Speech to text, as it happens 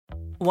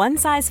One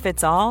size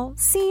fits all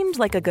seemed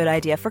like a good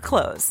idea for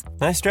clothes.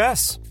 Nice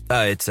dress.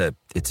 It's a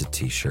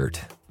t-shirt.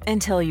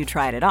 Until you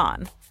tried it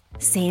on.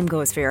 Same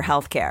goes for your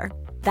healthcare.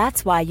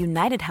 That's why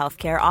United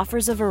Healthcare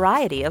offers a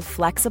variety of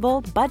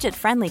flexible,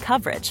 budget-friendly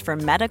coverage for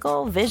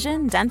medical,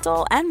 vision,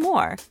 dental, and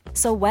more.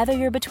 So whether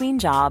you're between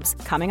jobs,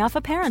 coming off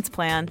a parent's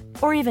plan,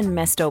 or even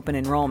missed open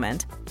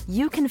enrollment,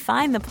 you can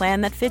find the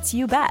plan that fits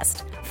you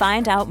best.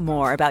 Find out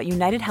more about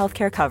United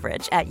Healthcare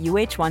coverage at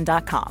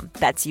uh1.com.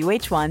 That's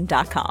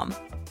uh1.com.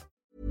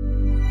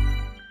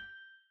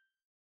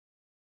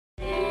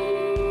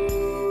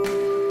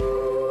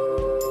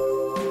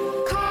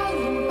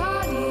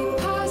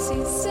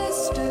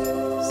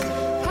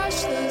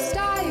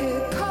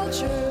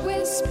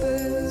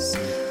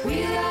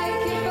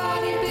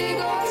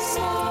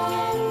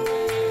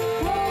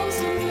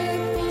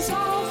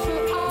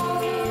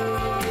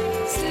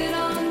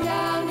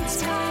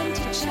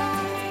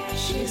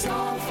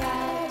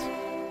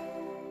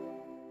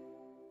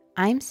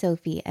 I'm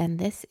Sophie, and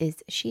this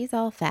is She's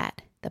All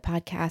Fat, the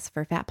podcast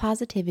for fat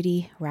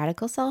positivity,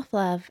 radical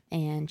self-love,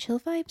 and chill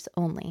vibes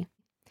only.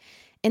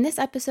 In this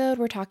episode,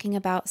 we're talking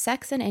about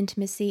sex and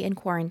intimacy in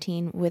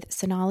quarantine with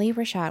Sonali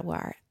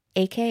Rashatwar,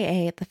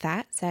 aka the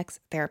Fat Sex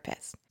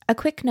Therapist. A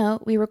quick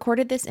note, we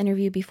recorded this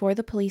interview before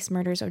the police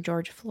murders of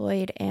George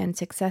Floyd and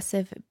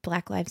successive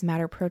Black Lives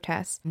Matter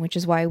protests, which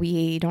is why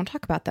we don't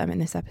talk about them in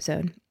this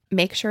episode.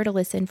 Make sure to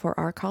listen for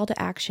our call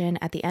to action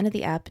at the end of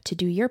the ep to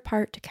do your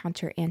part to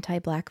counter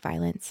anti-Black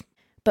violence.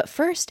 But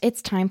first, it's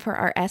time for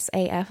our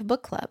SAF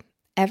book club.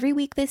 Every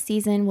week this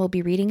season, we'll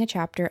be reading a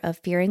chapter of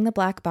Fearing the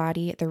Black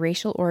Body, The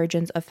Racial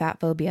Origins of Fat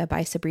Phobia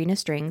by Sabrina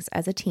Strings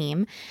as a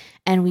team,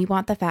 and we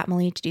want the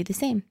Fatmily to do the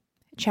same.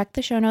 Check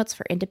the show notes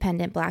for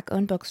independent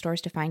Black-owned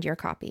bookstores to find your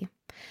copy.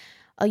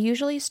 I'll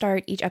usually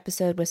start each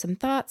episode with some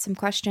thoughts, some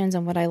questions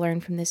on what I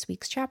learned from this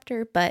week's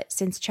chapter, but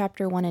since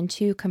chapter 1 and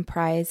 2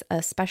 comprise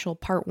a special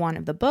part 1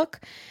 of the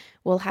book,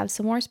 we'll have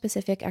some more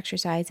specific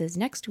exercises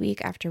next week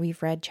after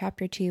we've read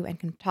chapter 2 and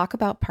can talk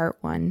about part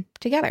 1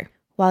 together.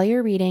 While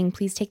you're reading,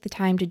 please take the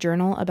time to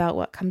journal about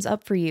what comes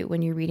up for you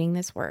when you're reading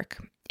this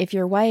work. If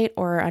you're white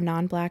or a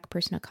non-Black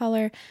person of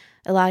color,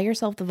 allow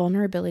yourself the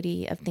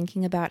vulnerability of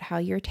thinking about how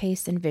your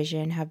taste and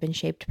vision have been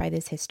shaped by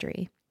this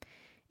history.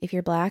 If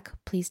you're Black,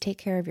 please take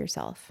care of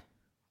yourself.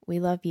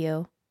 We love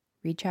you.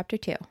 Read chapter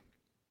 2.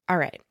 All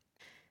right.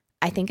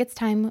 I think it's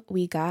time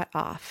we got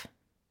off.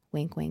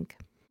 Wink, wink.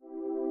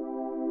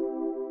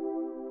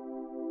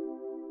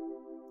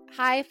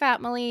 Hi,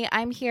 Fatmily.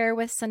 I'm here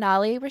with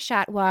Sonali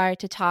Rashatwar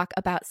to talk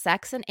about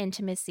sex and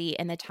intimacy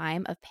in the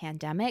time of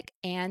pandemic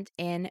and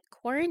in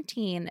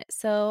quarantine.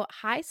 So,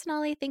 hi,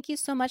 Sonali. Thank you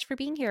so much for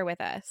being here with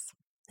us.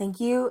 Thank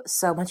you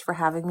so much for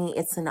having me.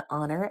 It's an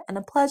honor and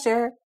a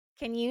pleasure.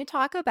 Can you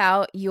talk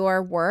about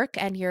your work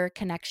and your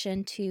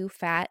connection to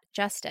fat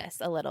justice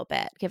a little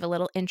bit? Give a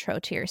little intro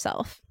to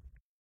yourself.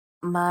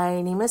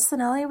 My name is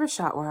Sonali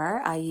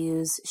Rashatwar. I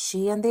use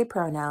she and they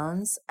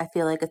pronouns. I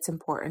feel like it's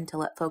important to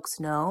let folks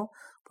know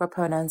what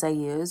pronouns I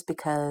use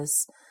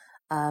because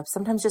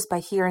sometimes just by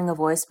hearing a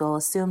voice, we'll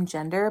assume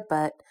gender,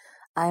 but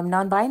I'm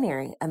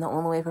non-binary. And the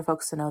only way for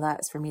folks to know that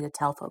is for me to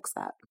tell folks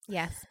that.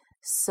 Yes.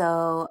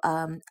 So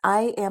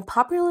I am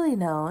popularly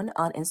known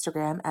on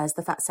Instagram as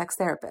the Fat Sex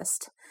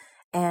Therapist.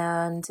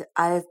 And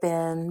I've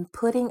been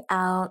putting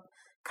out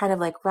kind of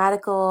like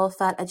radical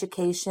fat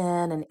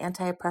education and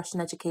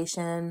anti-oppression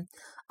education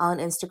on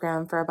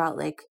Instagram for about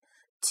like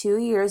 2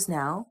 years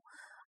now.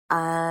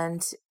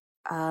 And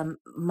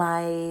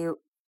my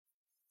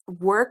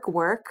work,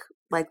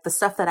 like the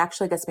stuff that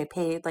actually gets me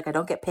paid, like I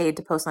don't get paid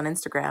to post on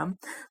Instagram,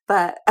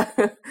 but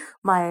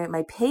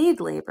my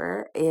paid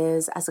labor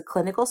is as a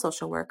clinical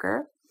social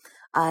worker.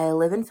 I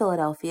live in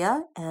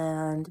Philadelphia,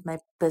 and my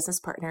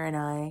business partner and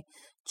I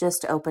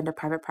just opened a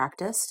private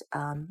practice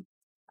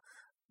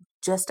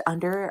just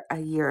under a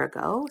year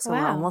ago. So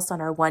We're almost on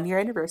our 1-year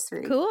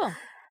anniversary. Cool.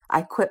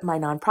 I quit my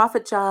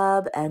nonprofit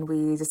job and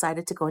we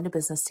decided to go into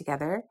business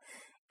together.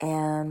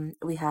 And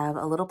we have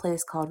a little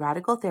place called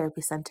Radical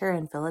Therapy Center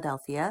in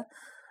Philadelphia,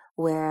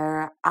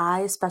 where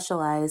I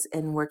specialize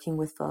in working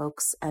with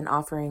folks and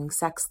offering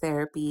sex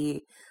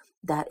therapy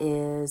that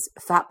is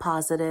fat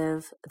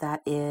positive,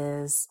 that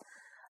is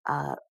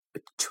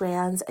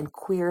trans and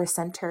queer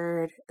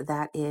centered,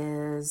 that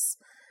is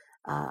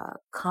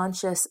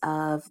conscious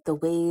of the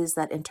ways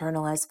that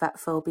internalized fat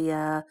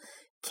phobia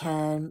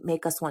can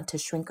make us want to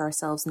shrink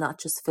ourselves, not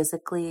just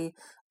physically,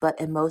 but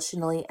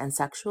emotionally and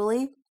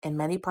sexually in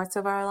many parts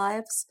of our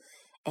lives.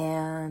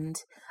 And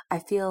I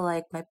feel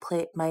like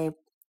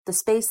the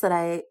space that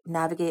I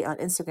navigate on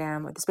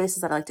Instagram, or the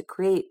spaces that I like to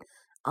create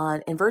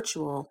in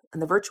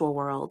the virtual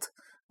world,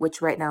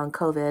 which right now in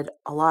COVID,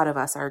 a lot of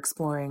us are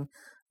exploring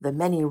the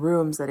many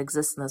rooms that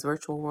exist in this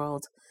virtual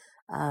world.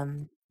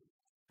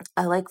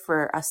 I like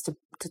for us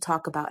to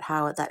talk about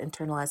how that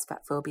internalized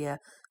fat phobia,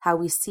 how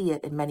we see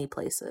it in many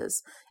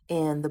places,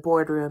 in the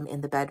boardroom,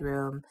 in the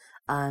bedroom,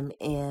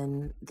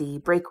 in the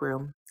break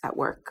room at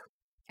work.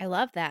 I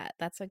love that.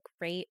 That's a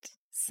great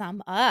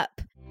sum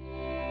up.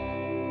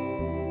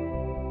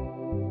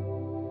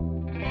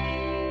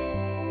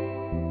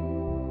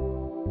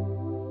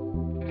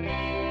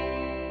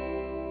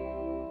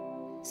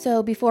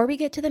 So before we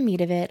get to the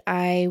meat of it,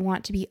 I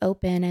want to be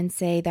open and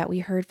say that we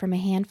heard from a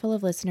handful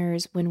of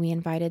listeners when we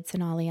invited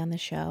Sonali on the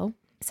show.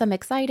 Some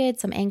excited,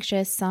 some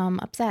anxious, some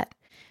upset.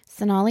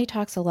 Sonali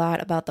talks a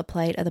lot about the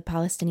plight of the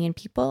Palestinian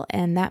people,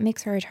 and that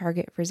makes her a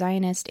target for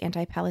Zionist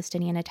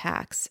anti-Palestinian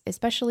attacks,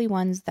 especially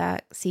ones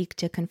that seek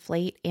to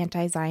conflate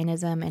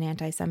anti-Zionism and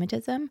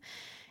anti-Semitism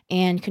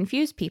and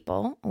confuse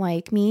people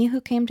like me who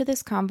came to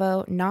this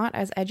convo not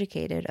as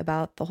educated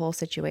about the whole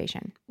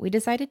situation. We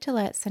decided to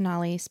let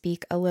Sonali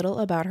speak a little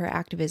about her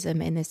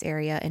activism in this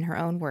area in her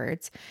own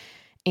words.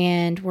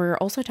 And we're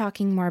also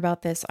talking more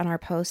about this on our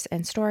post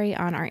and story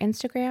on our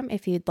Instagram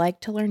if you'd like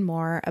to learn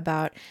more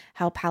about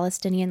how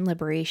Palestinian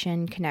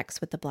liberation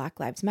connects with the Black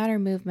Lives Matter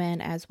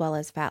movement as well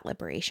as fat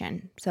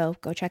liberation. So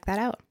go check that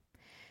out.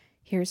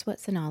 Here's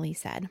what Sonali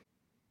said.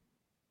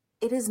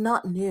 It is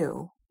not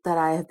new that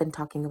I have been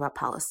talking about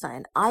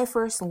Palestine. I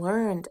first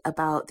learned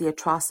about the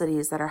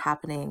atrocities that are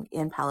happening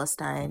in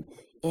Palestine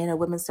in a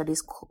women's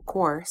studies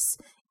course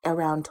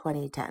around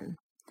 2010.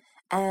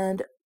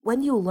 And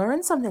when you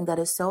learn something that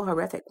is so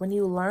horrific, when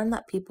you learn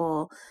that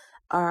people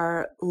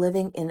are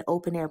living in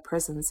open air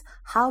prisons,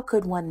 how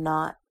could one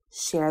not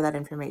share that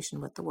information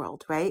with the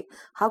world, right?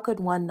 How could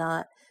one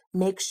not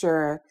make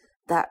sure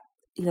that,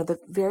 you know, the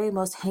very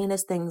most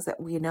heinous things that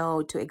we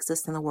know to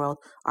exist in the world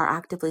are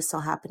actively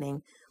still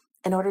happening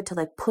in order to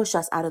like push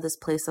us out of this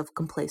place of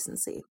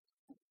complacency,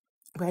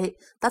 right?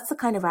 That's the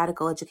kind of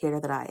radical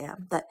educator that I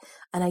am.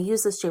 And I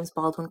use this James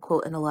Baldwin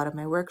quote in a lot of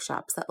my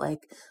workshops that,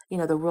 like, you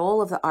know, the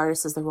role of the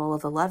artist is the role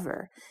of the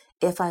lover.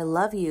 If I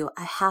love you,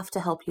 I have to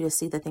help you to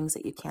see the things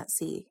that you can't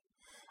see.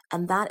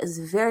 And that is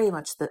very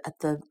much at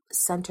the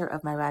center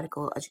of my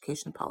radical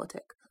education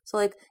politic. So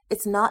like,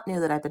 it's not new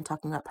that I've been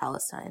talking about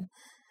Palestine.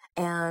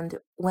 And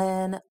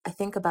when I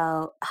think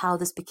about how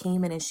this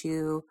became an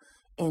issue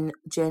in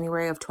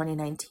January of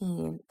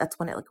 2019, that's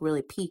when it like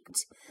really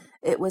peaked.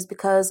 It was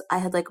because I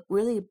had like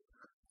really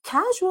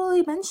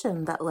casually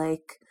mentioned that,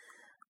 like,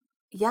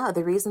 yeah,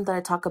 the reason that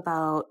I talk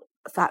about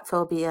fat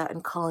phobia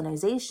and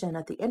colonization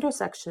at the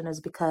intersection is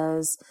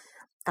because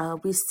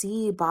we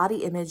see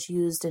body image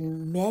used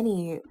in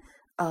many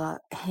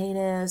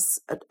heinous,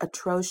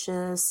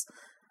 atrocious,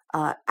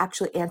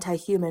 actually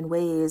anti-human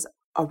ways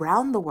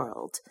around the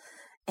world.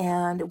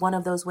 And one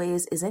of those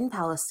ways is in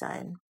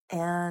Palestine.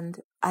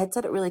 And I had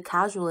said it really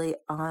casually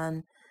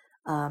on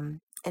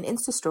an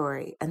Insta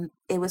story. And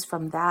it was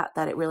from that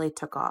it really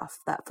took off,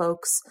 that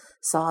folks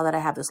saw that I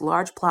have this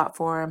large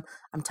platform.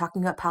 I'm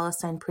talking about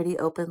Palestine pretty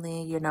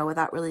openly, you know,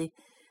 without really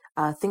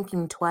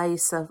thinking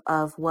twice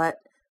of what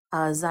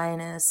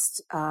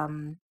Zionist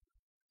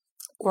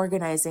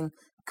organizing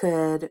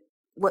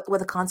what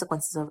the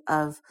consequences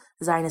of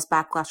Zionist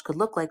backlash could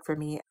look like for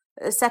me.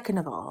 Second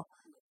of all,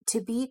 to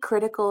be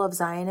critical of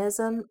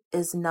Zionism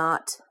is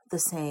not the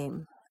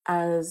same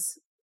as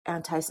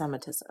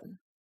anti-Semitism.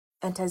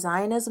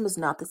 Anti-Zionism is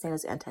not the same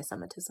as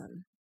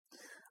anti-Semitism.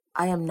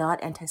 I am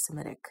not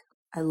anti-Semitic.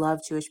 I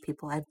love Jewish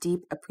people. I have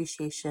deep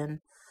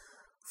appreciation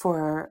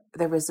for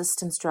the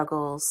resistance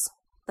struggles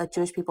that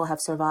Jewish people have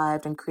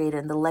survived and created,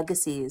 and the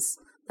legacies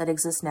that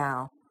exist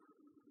now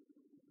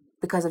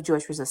because of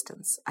Jewish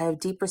resistance. I have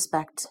deep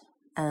respect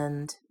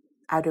and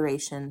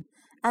adoration,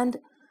 and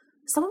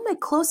some of my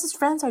closest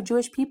friends are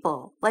Jewish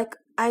people. Like,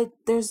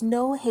 there's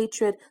no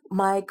hatred.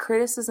 My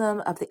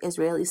criticism of the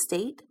Israeli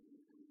state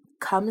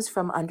comes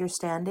from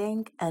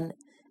understanding and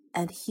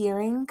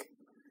hearing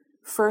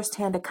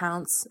firsthand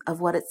accounts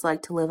of what it's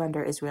like to live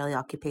under Israeli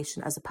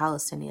occupation as a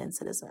Palestinian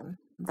citizen.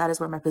 That is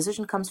where my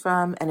position comes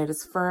from, and it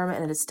is firm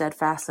and it is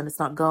steadfast, and it's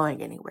not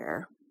going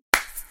anywhere.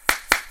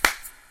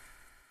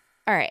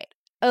 All right.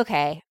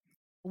 Okay.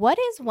 What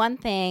is one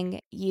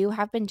thing you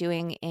have been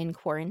doing in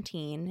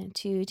quarantine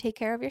to take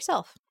care of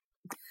yourself?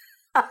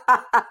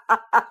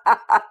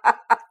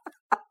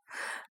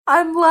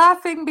 I'm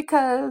laughing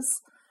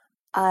because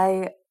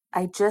I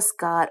just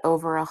got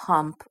over a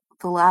hump.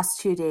 The last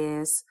 2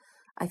 days,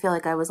 I feel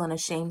like I was on a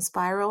shame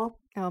spiral.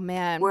 Oh,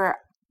 man. Where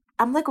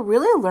I'm like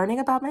really learning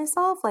about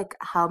myself, like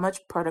how much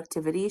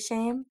productivity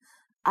shame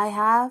I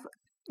have.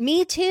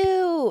 Me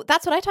too.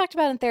 That's what I talked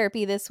about in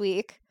therapy this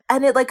week.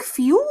 And it like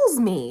fuels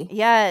me.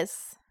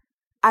 Yes.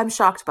 I'm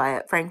shocked by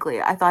it,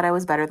 frankly. I thought I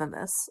was better than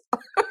this.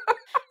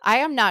 I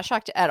am not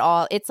shocked at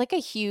all. It's like a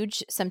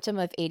huge symptom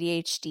of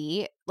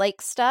ADHD like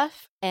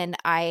stuff. And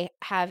I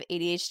have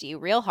ADHD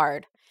real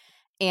hard.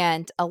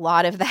 And a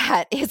lot of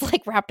that is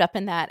like wrapped up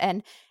in that.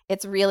 And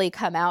it's really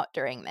come out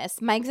during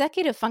this. My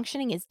executive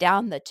functioning is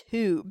down the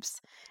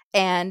tubes.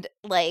 And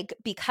like,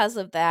 because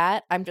of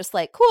that, I'm just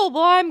like, cool,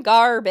 well, I'm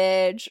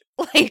garbage.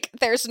 Like,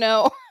 there's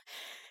no.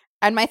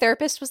 And my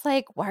therapist was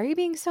like, why are you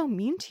being so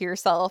mean to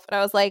yourself? And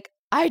I was like,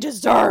 I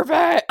deserve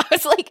it. I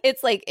was like,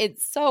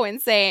 it's so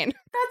insane.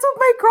 That's what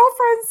my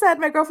girlfriend said.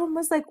 My girlfriend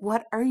was like,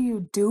 what are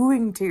you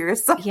doing to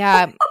yourself?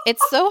 Yeah,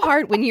 it's so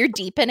hard when you're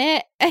deep in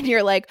it and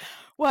you're like,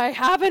 why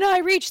haven't I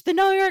reached the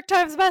New York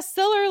Times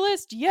bestseller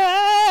list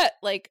yet?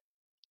 Like,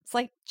 it's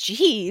like,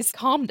 geez,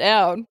 calm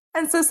down.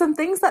 And so some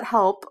things that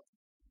help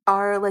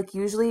are like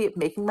usually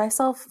making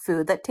myself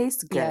food that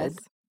tastes good. Yes.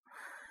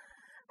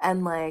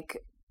 And like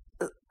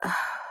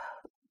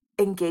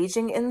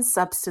engaging in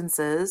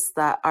substances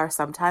that are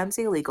sometimes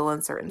illegal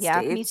in certain Yeah,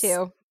 states. me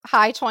too.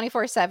 High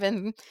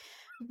 24/7,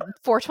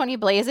 420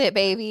 blaze it,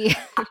 baby.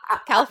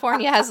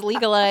 California has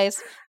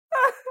legalized.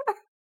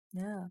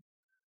 Yeah.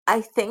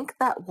 I think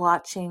that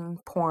watching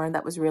porn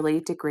that was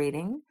really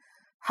degrading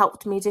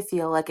helped me to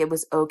feel like it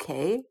was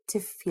okay to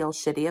feel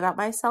shitty about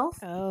myself.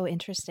 Oh,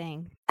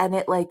 interesting. And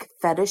it like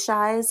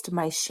fetishized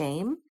my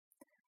shame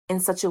in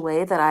such a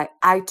way that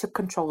I took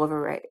control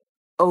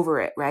over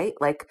it, right?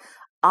 Like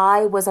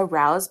I was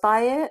aroused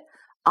by it.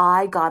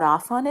 I got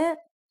off on it.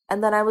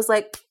 And then I was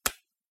like,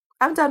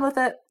 I'm done with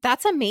it.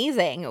 That's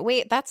amazing.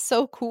 Wait, that's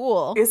so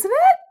cool. Isn't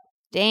it?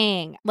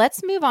 Dang.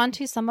 Let's move on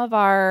to some of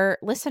our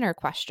listener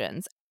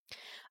questions.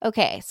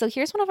 Okay, so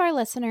here's one of our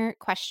listener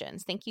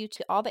questions. Thank you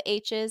to all the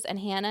H's and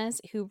Hannahs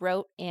who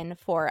wrote in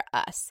for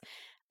us.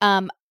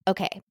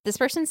 Okay, this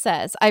person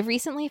says, I've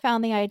recently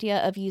found the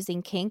idea of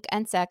using kink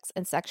and sex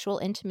and sexual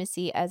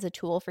intimacy as a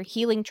tool for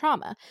healing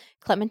trauma.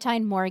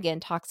 Clementine Morgan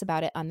talks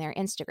about it on their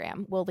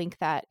Instagram. We'll link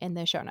that in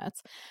the show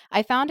notes.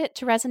 I found it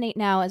to resonate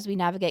now as we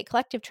navigate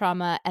collective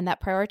trauma, and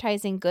that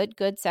prioritizing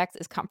good sex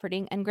is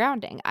comforting and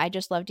grounding. I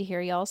just love to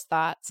hear y'all's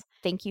thoughts.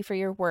 Thank you for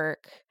your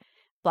work.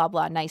 Blah,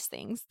 blah, nice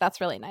things. That's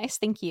really nice.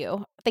 Thank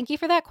you. Thank you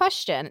for that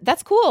question.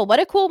 That's cool.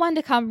 What a cool one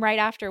to come right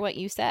after what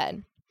you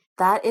said.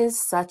 That is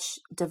such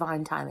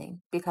divine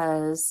timing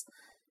because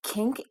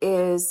kink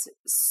is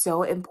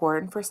so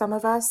important for some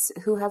of us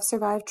who have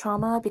survived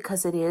trauma,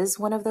 because it is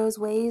one of those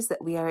ways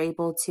that we are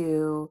able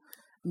to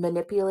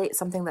manipulate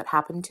something that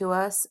happened to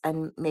us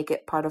and make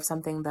it part of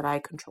something that I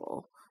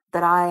control,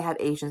 that I have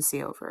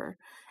agency over.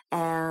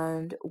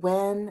 And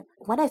when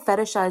I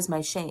fetishize my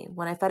shame,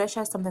 when I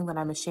fetishize something that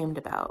I'm ashamed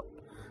about,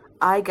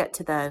 I get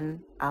to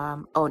then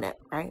own it,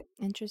 right?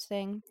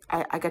 Interesting.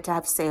 I get to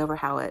have say over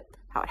how it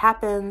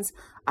happens.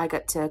 I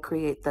get to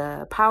create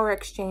the power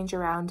exchange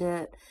around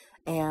it.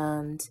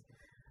 And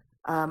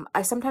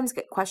I sometimes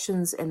get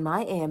questions in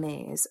my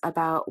AMAs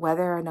about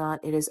whether or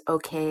not it is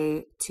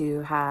okay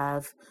to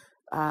have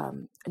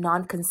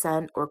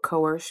non-consent or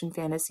coercion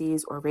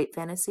fantasies or rape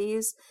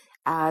fantasies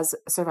as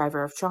a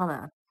survivor of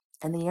trauma.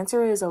 And the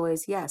answer is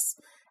always yes.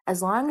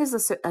 As long as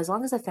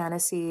the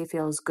fantasy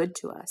feels good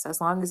to us,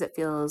 as long as it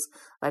feels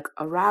like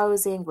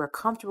arousing, we're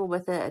comfortable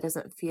with it, it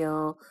doesn't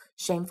feel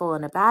shameful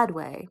in a bad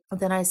way,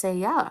 then I say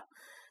yeah.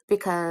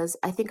 Because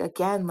I think,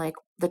 again, like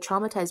the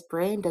traumatized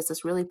brain does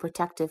this really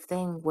protective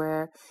thing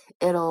where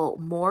it'll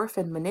morph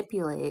and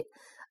manipulate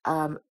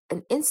an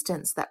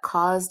instance that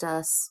caused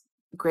us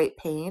great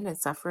pain and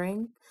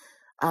suffering,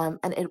 and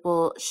it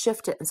will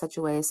shift it in such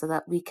a way so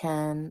that we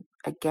can,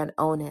 again,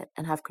 own it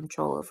and have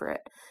control over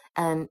it.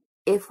 And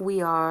if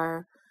we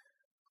are,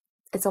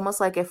 it's almost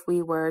like if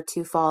we were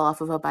to fall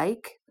off of a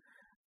bike,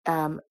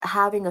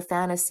 having a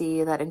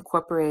fantasy that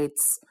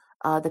incorporates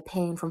the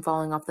pain from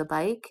falling off the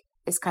bike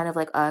is kind of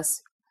like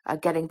us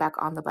getting back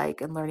on the bike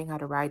and learning how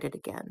to ride it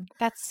again.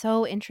 That's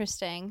so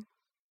interesting.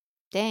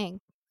 Dang.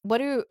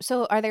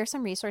 So are there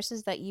some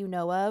resources that you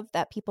know of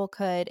that people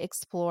could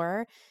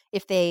explore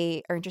if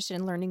they are interested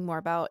in learning more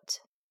about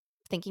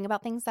thinking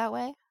about things that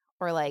way,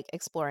 or like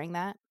exploring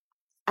that?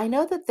 I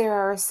know that there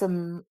are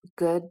some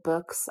good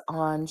books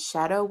on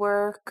shadow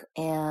work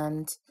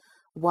and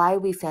why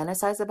we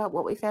fantasize about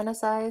what we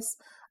fantasize.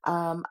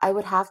 I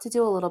would have to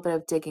do a little bit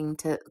of digging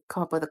to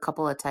come up with a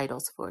couple of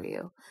titles for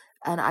you,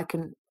 and I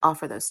can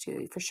offer those to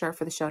you for sure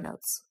for the show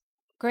notes.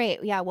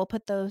 Great. Yeah, we'll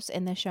put those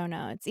in the show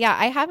notes. Yeah,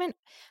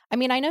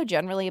 I know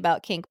generally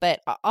about kink,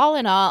 but all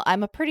in all,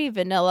 I'm a pretty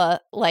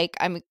vanilla, like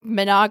I'm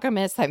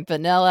monogamous, I'm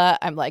vanilla.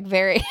 I'm like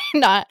very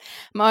I'm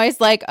always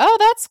like, oh,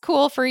 that's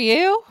cool for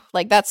you.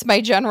 Like that's my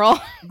general.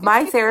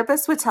 My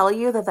therapist would tell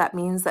you that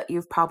means that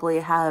you've probably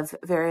have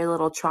very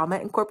little trauma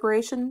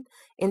incorporation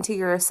into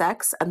your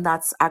sex, and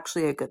that's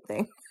actually a good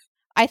thing.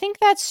 I think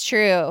that's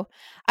true.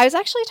 I was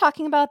actually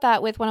talking about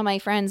that with one of my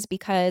friends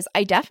because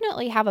I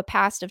definitely have a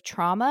past of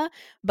trauma,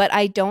 but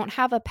I don't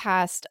have a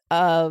past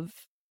of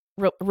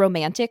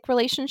romantic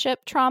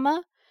relationship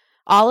trauma.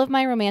 All of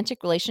my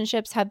romantic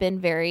relationships have been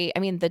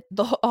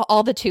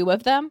all the two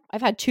of them.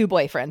 I've had 2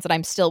 boyfriends and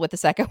I'm still with the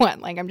second one.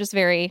 Like I'm just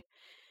very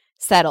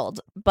settled,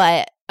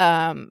 but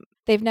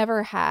they've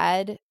never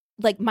had,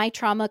 like, my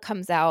trauma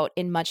comes out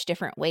in much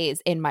different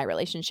ways in my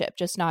relationship,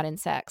 just not in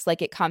sex.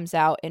 Like it comes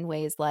out in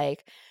ways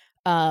like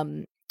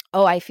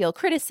I feel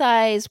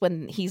criticized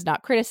when he's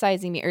not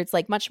criticizing me, or it's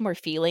like much more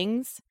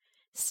feelings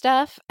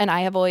stuff. And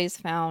I have always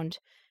found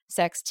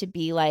sex to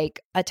be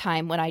like a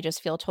time when I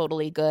just feel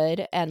totally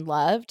good and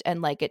loved,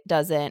 and like it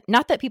doesn't,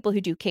 not that people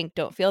who do kink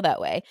don't feel that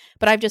way,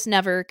 but I've just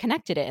never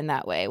connected it in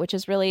that way, which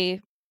is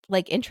really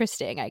like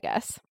interesting, I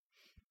guess.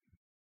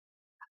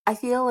 I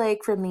feel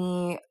like for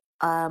me,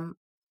 I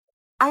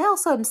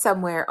also am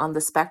somewhere on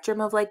the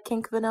spectrum of like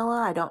kink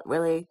vanilla. I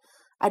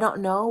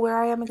don't know where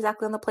I am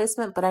exactly on the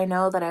placement, but I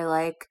know that I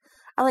like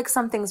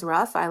some things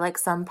rough. I like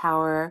some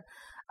power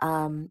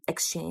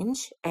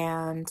exchange,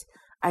 and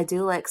I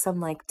do like some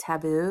like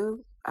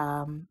taboo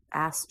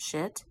ass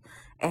shit.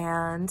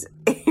 And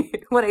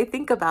when I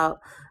think about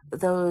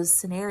those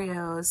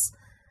scenarios,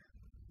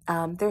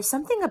 There's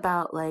something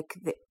about like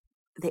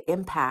the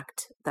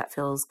impact that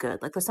feels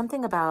good. Like there's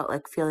something about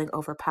like feeling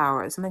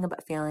overpowered, something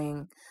about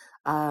feeling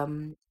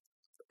um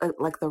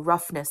like the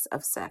roughness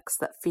of sex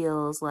that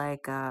feels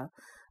like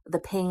the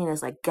pain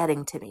is like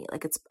getting to me,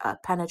 like it's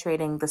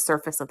penetrating the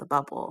surface of the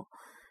bubble,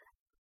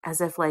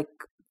 as if like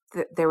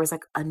there was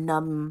like a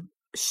numb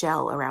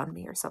shell around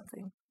me or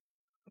something.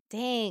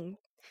 Dang.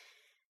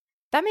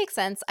 That makes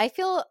sense. I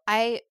feel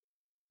I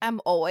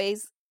am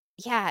always,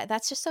 yeah,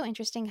 that's just so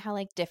interesting how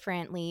like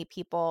differently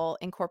people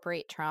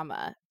incorporate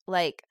trauma.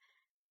 Like,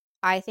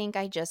 I think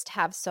I just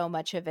have so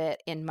much of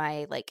it in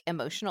my like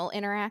emotional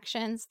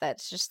interactions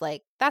that's just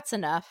like, that's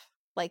enough.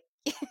 Like,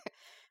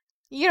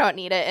 you don't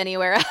need it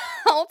anywhere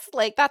else.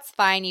 Like, that's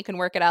fine. You can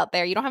work it out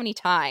there. You don't have any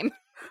time.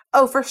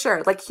 Oh, for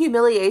sure. Like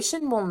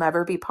humiliation will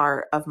never be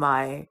part of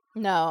my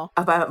No.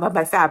 of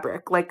my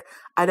fabric. Like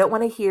I don't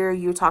want to hear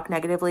you talk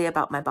negatively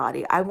about my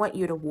body. I want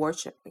you to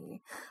worship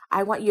me.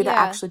 I want you to Yeah.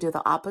 actually do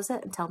the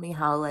opposite and tell me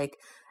how like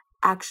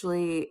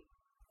actually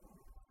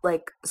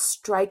like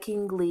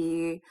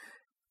strikingly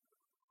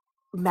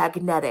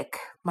magnetic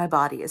my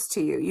body is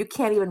to you. You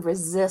can't even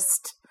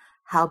resist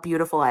how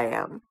beautiful I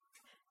am.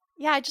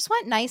 Yeah, I just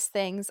want nice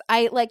things.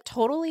 I like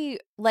totally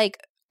like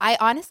I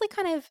honestly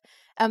kind of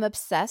am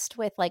obsessed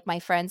with like my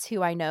friends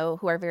who I know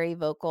who are very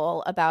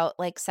vocal about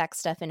like sex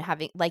stuff and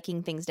having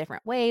liking things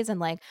different ways, and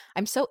like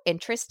I'm so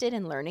interested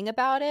in learning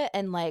about it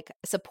and like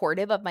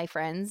supportive of my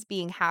friends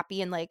being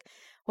happy in like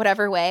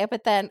whatever way.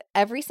 But then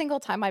every single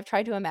time I've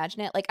tried to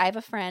imagine it, like I have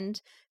a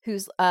friend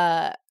who's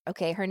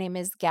okay, her name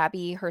is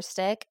Gabby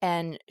Herstick,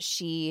 and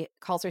she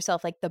calls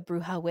herself like the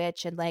Bruja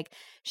Witch, and like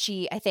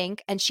she I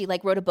think and she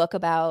like wrote a book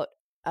about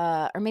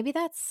or maybe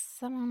that's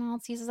someone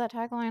else uses that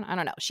tagline. I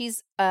don't know.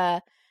 She's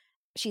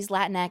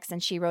Latinx,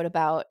 and she wrote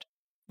about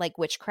like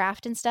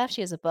witchcraft and stuff.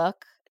 She has a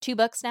book, 2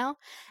 books now,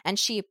 and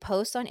she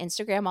posts on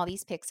Instagram all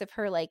these pics of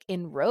her like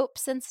in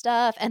ropes and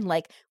stuff and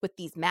like with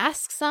these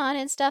masks on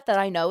and stuff that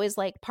I know is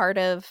like part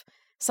of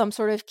some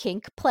sort of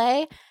kink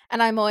play.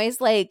 And I'm always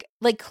like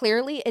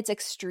clearly it's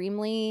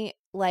extremely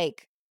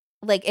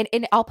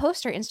and I'll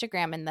post her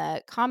Instagram in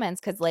the comments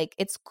because like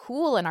it's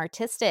cool and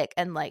artistic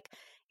and like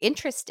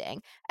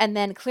interesting. And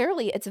then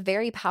clearly it's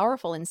very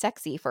powerful and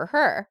sexy for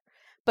her.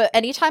 But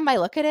anytime I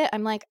look at it,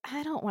 I'm like,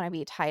 I don't want to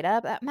be tied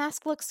up. That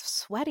mask looks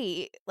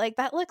sweaty. Like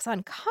that looks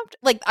uncomfortable.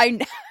 Like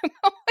I'm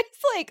always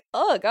like,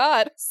 oh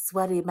God.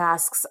 Sweaty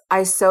masks.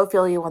 I so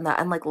feel you on that.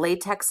 And like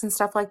latex and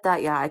stuff like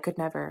that. Yeah, I could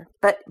never.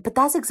 But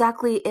that's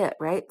exactly it,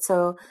 right?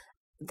 So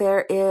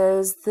there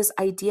is this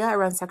idea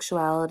around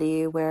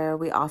sexuality where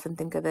we often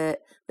think of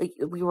it like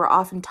we were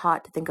often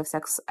taught to think of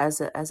sex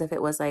as if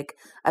it was like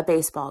a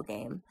baseball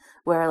game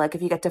where like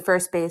if you get to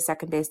first base,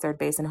 second base, third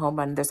base, and home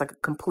run, there's like a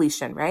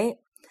completion, right?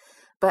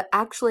 But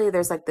actually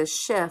there's like this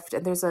shift,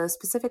 and there's a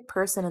specific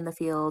person in the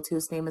field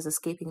whose name is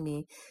escaping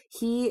me.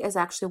 He is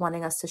actually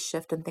wanting us to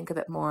shift and think of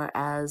it more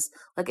as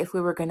like if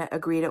we were going to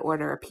agree to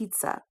order a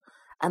pizza,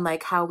 and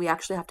like how we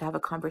actually have to have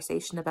a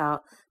conversation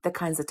about the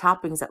kinds of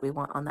toppings that we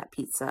want on that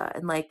pizza.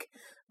 And like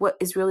what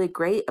is really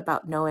great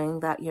about knowing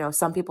that, you know,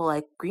 some people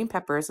like green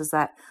peppers is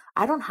that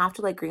I don't have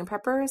to like green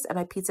peppers and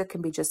my pizza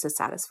can be just as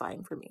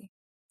satisfying for me.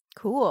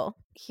 Cool.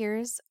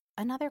 Here's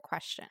another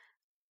question.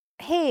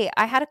 Hey,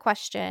 I had a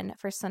question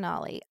for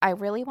Sonali. I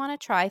really want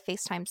to try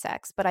FaceTime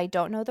sex, but I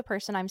don't know the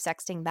person I'm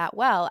sexting that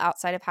well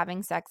outside of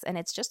having sex, and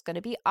it's just going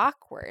to be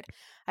awkward.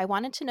 I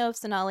wanted to know if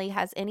Sonali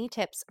has any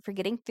tips for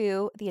getting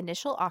through the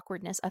initial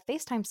awkwardness of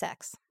FaceTime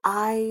sex.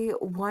 I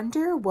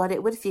wonder what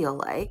it would feel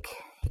like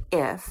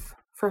if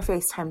for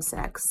FaceTime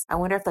sex, I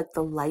wonder if like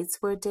the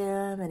lights were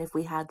dim and if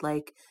we had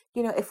like,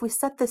 you know, if we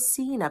set the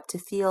scene up to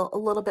feel a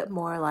little bit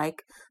more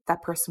like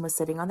that person was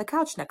sitting on the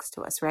couch next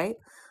to us, right?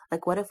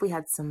 Like what if we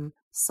had some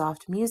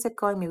soft music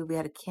going? Maybe we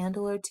had a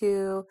candle or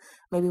two.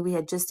 Maybe we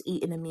had just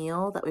eaten a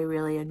meal that we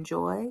really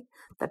enjoy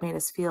that made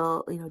us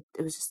feel, you know,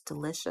 it was just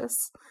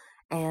delicious.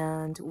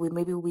 And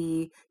maybe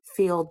we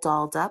feel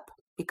dolled up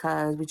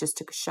because we just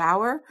took a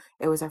shower.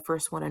 It was our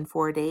first one in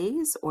 4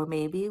 days, or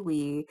maybe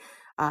we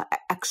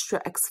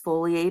extra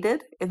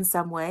exfoliated in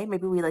some way.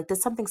 Maybe we like did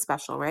something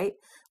special, right?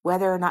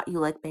 Whether or not you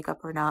like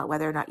makeup or not,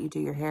 whether or not you do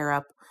your hair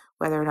up,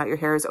 whether or not your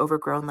hair is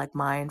overgrown like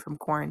mine from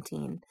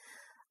quarantine.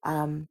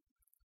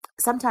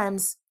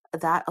 Sometimes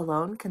that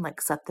alone can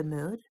like set the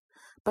mood.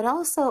 But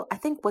also, I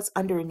think what's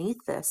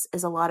underneath this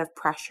is a lot of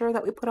pressure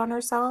that we put on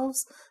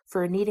ourselves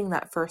for needing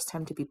that first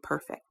time to be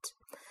perfect.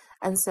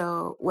 And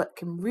so what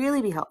can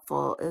really be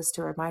helpful is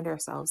to remind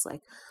ourselves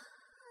like,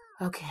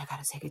 okay, I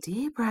got to take a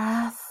deep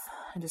breath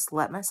and just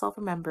let myself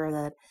remember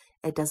that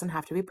it doesn't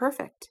have to be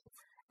perfect.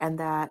 And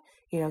that,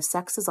 you know,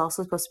 sex is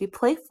also supposed to be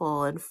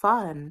playful and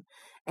fun.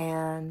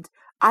 And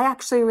I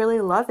actually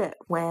really love it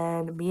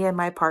when me and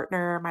my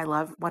partner,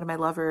 one of my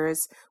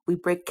lovers, we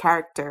break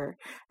character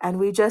and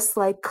we just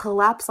like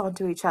collapse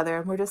onto each other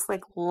and we're just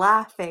like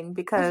laughing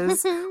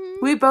because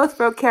we both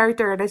broke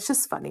character and it's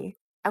just funny.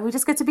 And we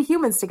just get to be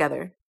humans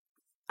together.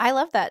 I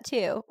love that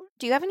too.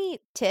 Do you have any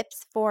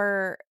tips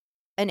for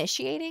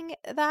initiating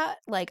that?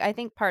 Like, I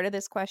think part of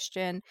this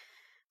question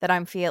that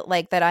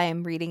that I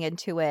am reading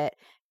into it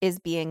is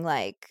being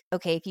like,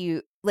 okay, if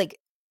you like,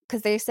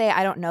 because they say,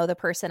 I don't know the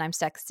person I'm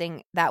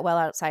sexting that well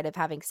outside of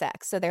having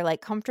sex. So they're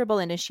like comfortable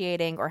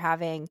initiating or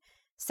having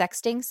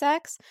sexting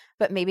sex,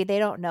 but maybe they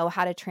don't know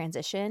how to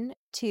transition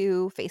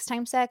to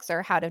FaceTime sex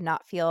or how to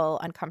not feel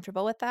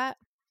uncomfortable with that.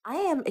 I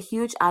am a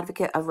huge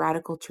advocate of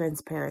radical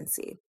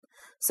transparency.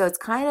 So it's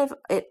kind of,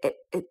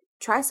 it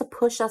tries to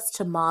push us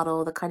to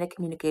model the kind of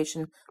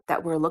communication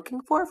that we're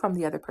looking for from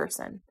the other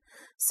person.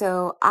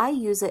 So I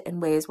use it in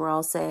ways where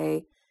I'll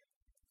say,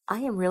 I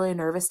am really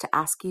nervous to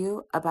ask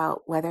you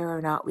about whether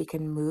or not we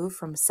can move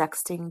from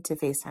sexting to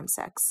FaceTime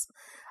sex.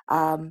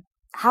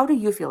 How do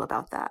you feel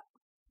about that?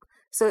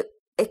 So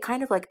it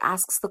kind of like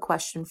asks the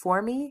question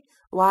for me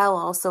while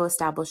also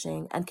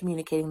establishing and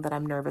communicating that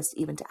I'm nervous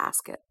even to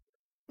ask it.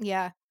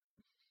 Yeah.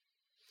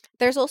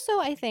 There's also,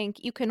 I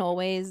think you can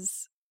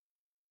always,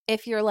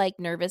 if you're like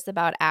nervous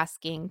about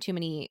asking too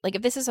many, like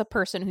if this is a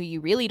person who you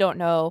really don't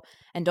know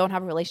and don't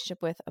have a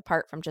relationship with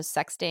apart from just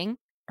sexting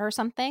or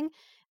something,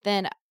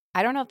 then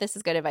I don't know if this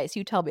is good advice.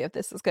 You tell me if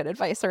this is good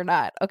advice or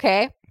not,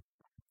 okay?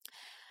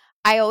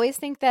 I always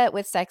think that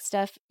with sex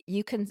stuff,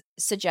 you can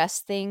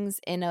suggest things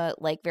in a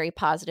like very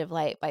positive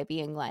light by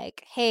being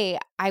like, hey,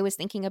 I was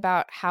thinking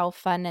about how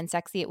fun and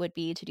sexy it would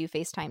be to do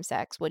FaceTime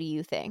sex. What do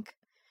you think?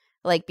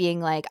 Like being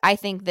like, I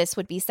think this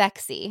would be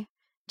sexy.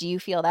 Do you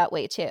feel that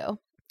way too?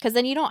 Because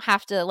then you don't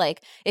have to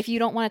like, if you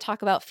don't want to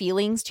talk about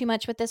feelings too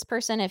much with this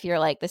person, if you're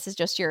like, this is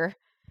just your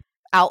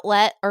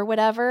outlet or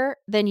whatever,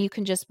 then you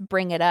can just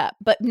bring it up.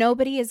 But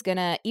nobody is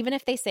gonna, even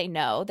if they say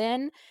no,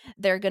 then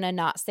they're gonna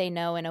not say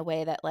no in a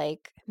way that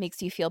like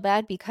makes you feel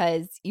bad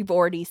because you've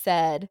already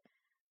said,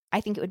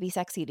 I think it would be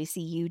sexy to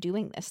see you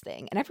doing this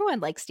thing. And everyone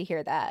likes to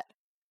hear that.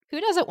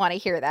 Who doesn't want to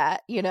hear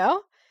that, you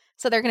know?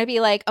 So they're gonna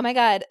be like, oh my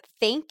God,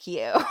 thank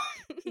you.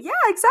 Yeah,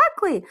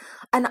 exactly.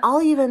 And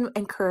I'll even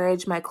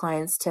encourage my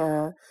clients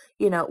to,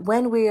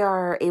 when we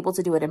are able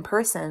to do it in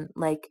person,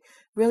 like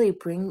really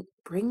bring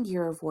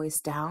your voice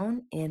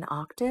down in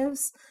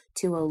octaves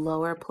to a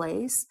lower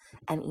place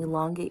and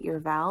elongate your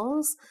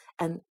vowels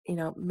and,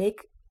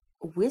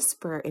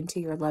 whisper into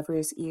your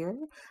lover's ear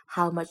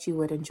how much you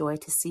would enjoy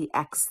to see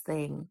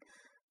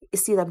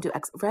them do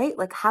X, right?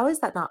 Like, how is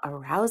that not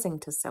arousing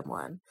to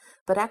someone?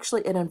 But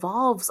actually, it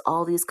involves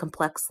all these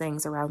complex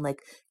things around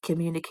like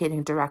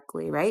communicating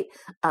directly, right?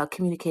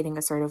 Communicating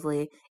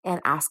assertively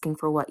and asking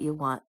for what you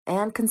want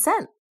and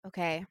consent.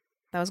 Okay,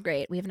 that was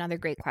great. We have another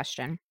great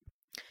question.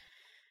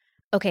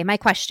 Okay, my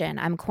question.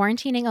 I'm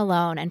quarantining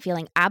alone and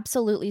feeling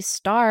absolutely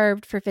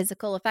starved for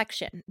physical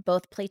affection,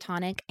 both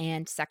platonic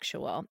and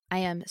sexual. I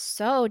am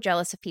so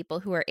jealous of people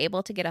who are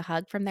able to get a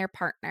hug from their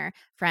partner,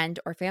 friend,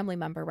 or family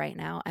member right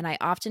now, and I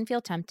often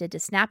feel tempted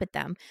to snap at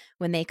them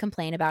when they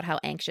complain about how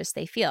anxious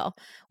they feel,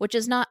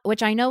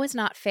 which I know is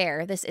not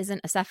fair. This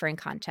isn't a suffering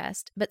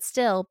contest, but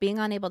still, being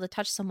unable to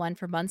touch someone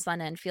for months on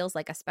end feels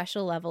like a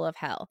special level of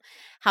hell.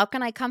 How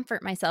can I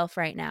comfort myself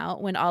right now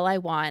when all I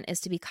want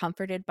is to be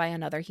comforted by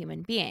another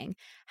human being?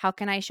 How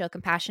can I show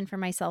compassion for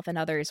myself and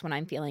others when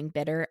I'm feeling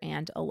bitter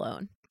and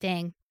alone?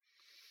 Dang.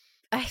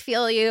 I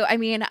feel you. I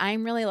mean,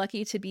 I'm really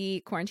lucky to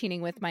be quarantining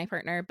with my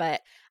partner,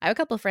 but I have a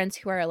couple of friends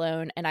who are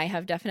alone, and I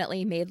have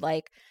definitely made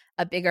like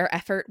a bigger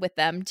effort with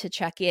them to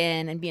check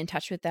in and be in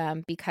touch with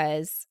them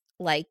because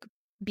like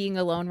being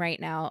alone right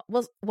now.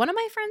 Well, one of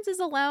my friends is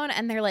alone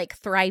and they're like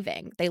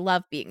thriving. They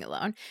love being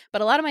alone.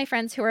 But a lot of my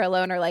friends who are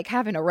alone are like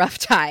having a rough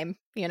time,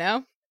 you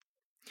know?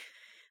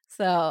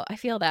 So I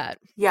feel that.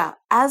 Yeah.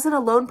 As an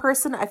alone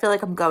person, I feel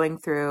like I'm going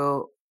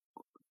through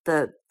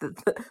the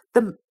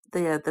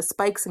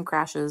spikes and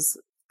crashes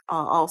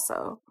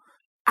also.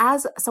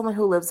 As someone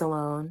who lives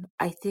alone,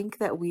 I think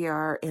that we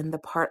are in the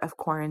part of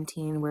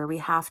quarantine where we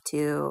have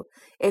to,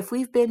 if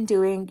we've been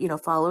doing,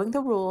 following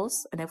the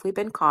rules, and if we've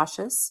been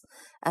cautious,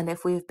 and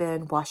if we've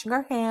been washing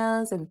our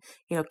hands and,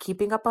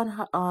 keeping up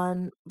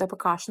on the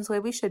precautions the way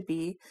we should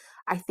be,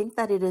 I think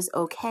that it is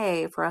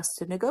okay for us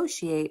to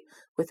negotiate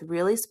with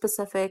really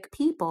specific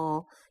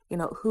people,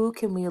 who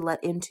can we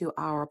let into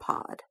our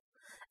pod,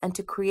 and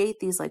to create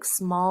these like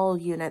small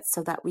units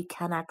so that we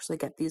can actually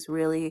get these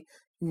really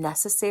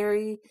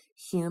necessary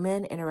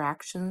human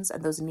interactions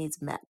and those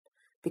needs met,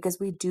 because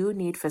we do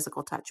need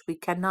physical touch. We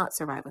cannot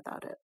survive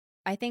without it.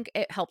 I think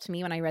it helped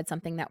me when I read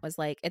something that was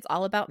like, it's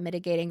all about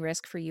mitigating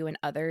risk for you and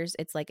others.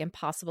 It's like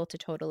impossible to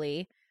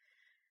totally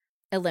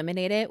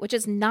eliminate it, which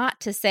is not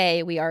to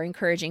say we are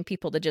encouraging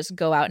people to just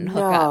go out and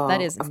hook up.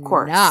 That is of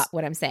course not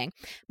what I'm saying.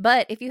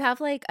 But if you have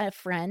like a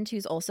friend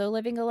who's also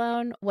living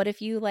alone, what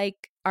if you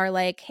like are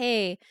like,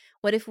 hey,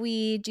 what if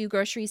we do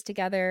groceries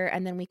together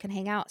and then we can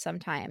hang out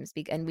sometimes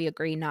and we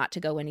agree not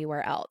to go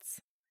anywhere else?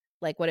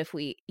 Like, what if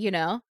we,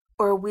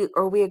 or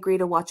we agree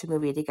to watch a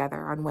movie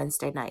together on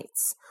Wednesday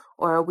nights,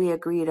 or we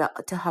agree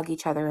to hug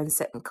each other and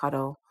sit and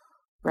cuddle,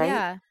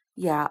 right?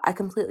 Yeah, I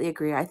completely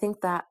agree. I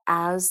think that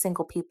as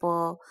single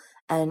people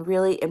and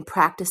really in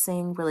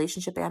practicing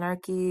relationship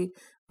anarchy,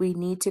 we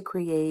need to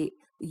create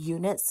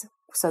units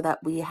so that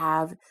we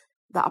have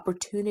the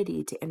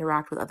opportunity to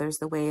interact with others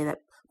the way that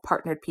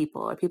partnered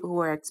people or people who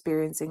are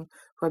experiencing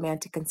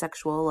romantic and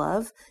sexual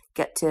love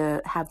get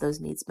to have those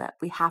needs met.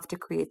 We have to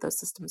create those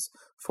systems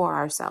for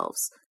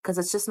ourselves because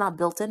it's just not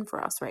built in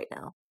for us right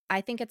now.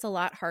 I think it's a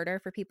lot harder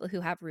for people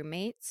who have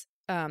roommates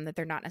that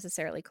they're not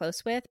necessarily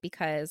close with,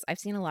 because I've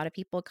seen a lot of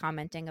people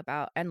commenting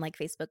about, and like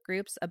Facebook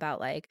groups about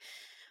like,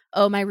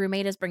 oh, my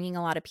roommate is bringing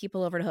a lot of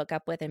people over to hook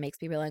up with and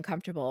makes me really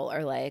uncomfortable,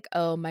 or like,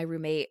 oh, my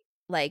roommate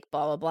like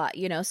blah blah blah,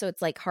 you know. So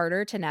it's like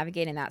harder to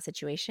navigate in that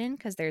situation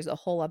because there's a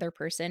whole other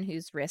person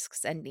whose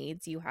risks and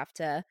needs you have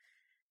to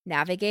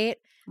navigate.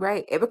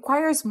 Right. It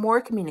requires more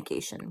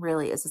communication,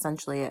 really, is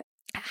essentially it.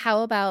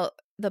 How about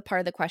the part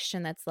of the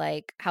question that's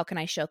like, how can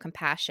I show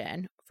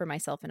compassion for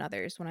myself and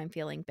others when I'm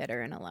feeling bitter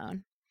and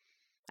alone?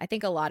 I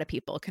think a lot of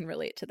people can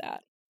relate to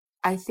that.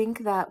 I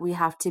think that we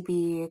have to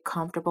be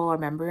comfortable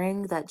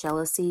remembering that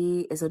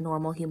jealousy is a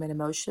normal human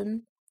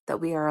emotion that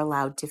we are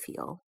allowed to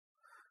feel.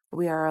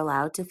 We are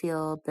allowed to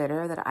feel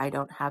bitter that I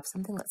don't have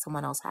something that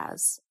someone else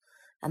has,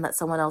 and that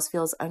someone else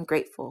feels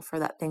ungrateful for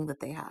that thing that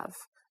they have.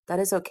 That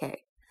is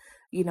okay.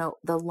 You know,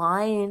 the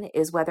line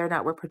is whether or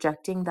not we're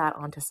projecting that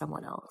onto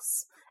someone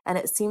else. And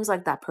it seems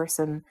like that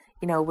person,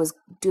 you know, was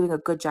doing a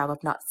good job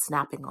of not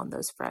snapping on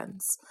those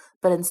friends,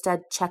 but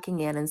instead checking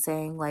in and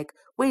saying like,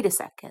 wait a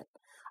second,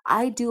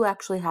 I do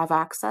actually have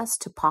access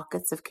to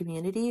pockets of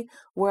community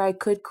where I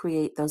could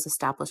create those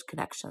established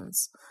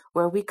connections,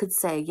 where we could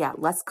say, yeah,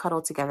 let's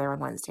cuddle together on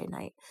Wednesday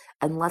night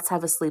and let's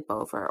have a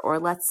sleepover, or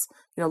let's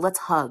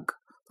hug.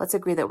 Let's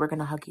agree that we're going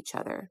to hug each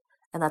other.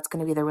 And that's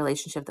going to be the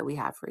relationship that we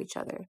have for each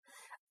other.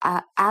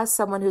 As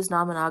someone who's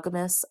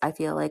non-monogamous, I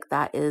feel like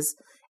that is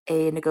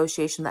a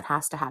negotiation that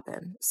has to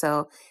happen.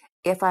 So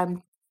if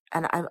I'm,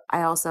 and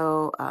I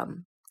also,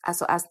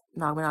 as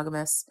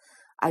non-monogamous,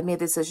 I made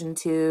the decision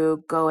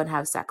to go and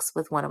have sex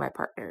with one of my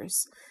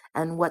partners.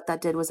 And what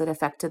that did was it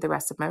affected the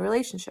rest of my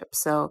relationship.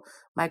 So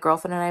my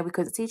girlfriend and I, we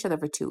couldn't see each other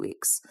for 2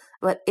 weeks.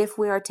 But if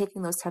we are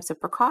taking those types of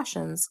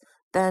precautions,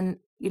 then,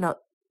 you know,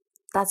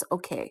 that's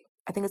okay.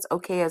 I think it's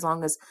okay as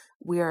long as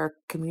we are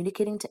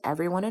communicating to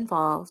everyone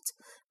involved.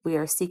 We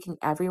are seeking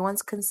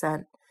everyone's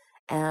consent.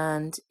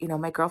 And, you know,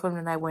 my girlfriend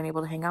and I weren't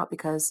able to hang out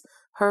because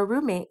her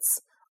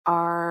roommates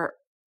are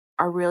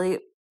really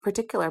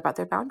particular about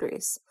their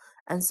boundaries.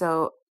 And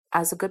so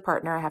as a good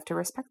partner, I have to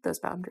respect those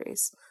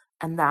boundaries.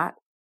 And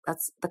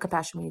that's the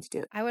compassion we need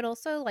to do. I would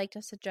also like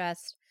to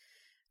suggest,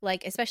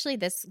 like, especially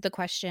the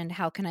question,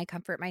 how can I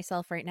comfort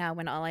myself right now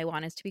when all I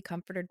want is to be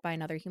comforted by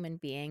another human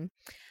being?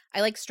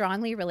 I like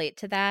strongly relate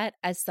to that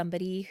as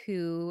somebody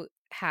who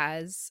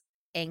has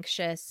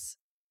anxious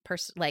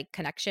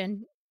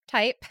connection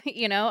type,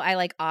 you know. I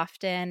like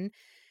often,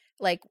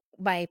 like,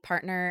 my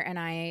partner and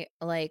I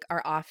like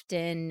are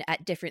often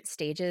at different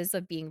stages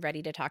of being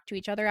ready to talk to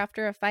each other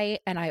after a fight,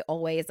 and I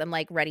always am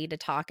like ready to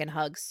talk and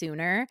hug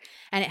sooner.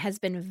 And it has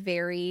been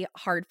very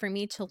hard for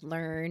me to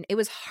learn. It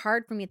was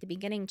hard for me at the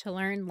beginning to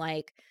learn,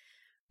 like,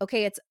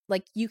 okay, it's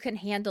like you can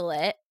handle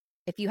it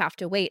if you have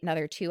to wait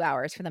another 2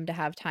 hours for them to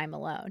have time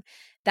alone.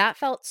 That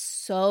felt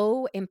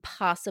so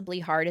impossibly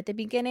hard at the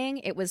beginning.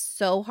 It was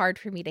so hard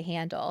for me to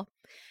handle.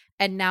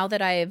 And now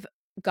that I've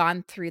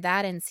gone through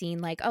that and seen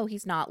like, oh,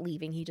 he's not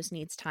leaving, he just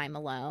needs time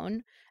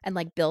alone, and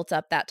like built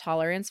up that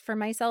tolerance for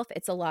myself,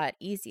 it's a lot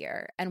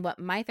easier. And what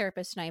my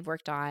therapist and I have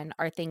worked on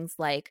are things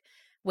like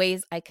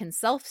ways I can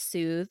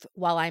self-soothe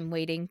while I'm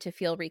waiting to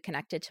feel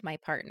reconnected to my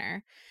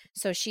partner.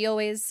 So she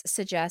always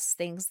suggests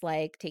things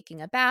like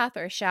taking a bath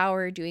or a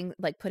shower, doing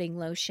like putting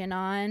lotion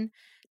on,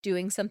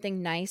 doing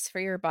something nice for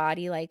your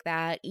body like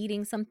that,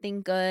 eating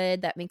something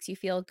good that makes you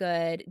feel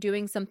good,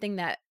 doing something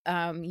that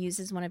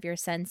uses one of your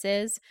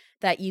senses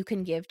that you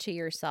can give to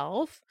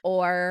yourself,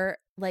 or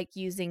like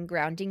using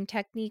grounding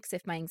techniques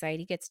if my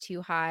anxiety gets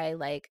too high.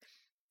 Like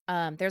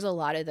there's a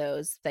lot of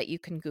those that you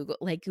can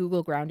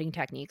Google grounding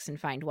techniques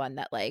and find one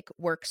that like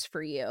works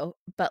for you.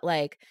 But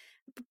like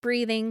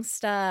breathing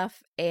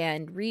stuff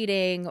and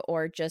reading,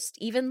 or just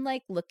even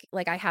like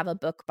I have a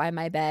book by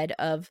my bed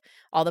of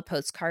all the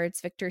postcards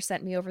Victor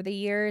sent me over the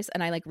years,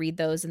 and I like read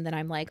those, and then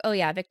I'm like, oh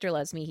yeah, Victor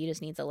loves me, he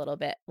just needs a little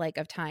bit like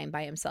of time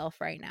by himself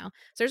right now.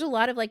 So there's a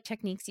lot of like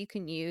techniques you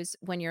can use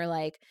when you're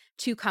like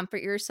to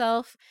comfort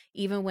yourself,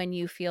 even when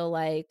you feel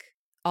like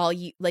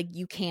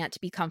you can't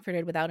be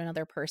comforted without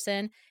another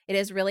person. It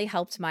has really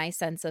helped my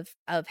sense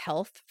of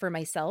health for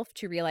myself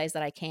to realize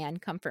that I can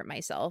comfort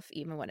myself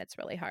even when it's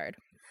really hard.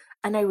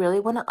 And I really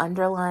want to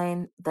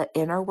underline the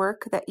inner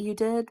work that you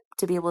did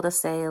to be able to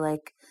say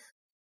like,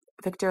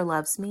 Victor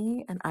loves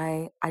me and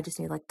I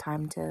just need like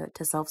time to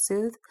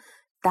self-soothe.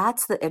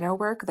 That's the inner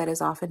work that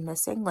is often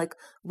missing. Like,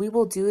 we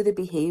will do the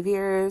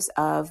behaviors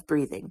of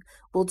breathing.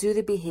 We'll do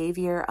the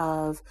behavior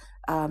of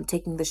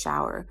taking the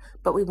shower,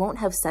 but we won't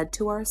have said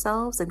to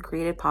ourselves and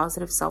created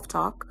positive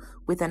self-talk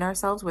within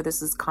ourselves where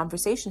this is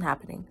conversation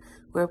happening,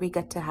 where we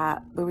get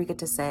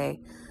to say,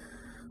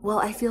 well,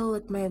 I feel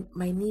like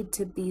my need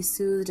to be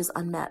soothed is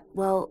unmet.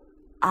 Well,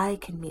 I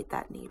can meet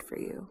that need for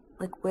you.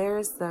 Like,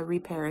 where's the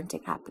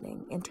reparenting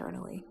happening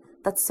internally?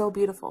 That's so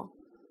beautiful.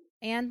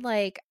 And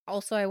like,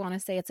 also I want to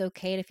say it's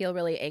okay to feel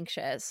really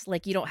anxious.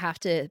 Like, you don't have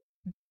to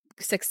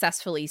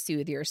successfully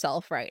soothe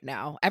yourself right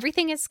now.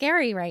 Everything is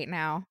scary right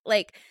now.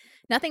 Like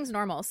nothing's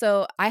normal.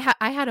 So I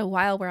had a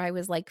while where I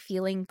was like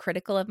feeling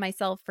critical of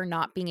myself for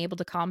not being able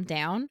to calm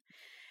down.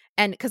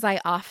 And because I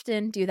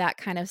often do that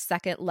kind of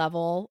second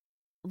level,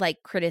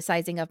 like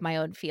criticizing of my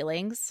own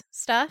feelings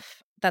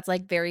stuff. That's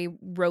like very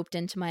roped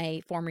into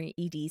my former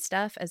ED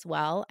stuff as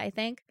well, I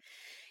think.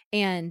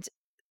 And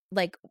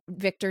like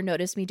Victor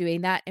noticed me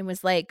doing that and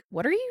was like,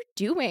 what are you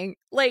doing?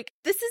 Like,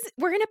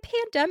 we're in a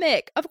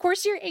pandemic. Of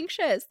course you're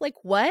anxious. Like,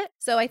 what?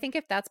 So I think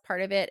if that's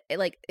part of it,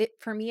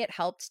 for me, it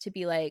helped to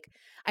be like,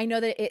 I know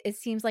that it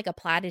seems like a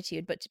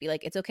platitude, but to be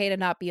like, it's okay to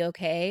not be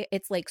okay.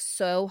 It's like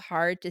so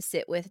hard to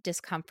sit with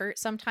discomfort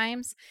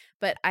sometimes,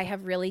 but I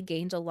have really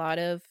gained a lot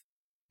of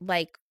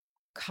like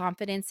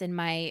confidence in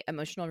my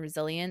emotional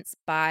resilience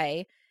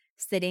by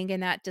sitting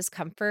in that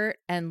discomfort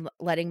and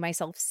letting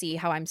myself see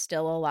how I'm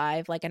still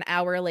alive. Like an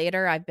hour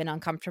later, I've been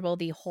uncomfortable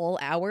the whole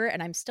hour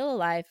and I'm still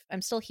alive.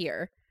 I'm still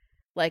here.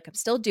 Like I'm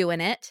still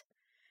doing it.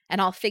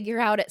 And I'll figure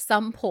out at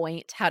some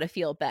point how to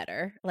feel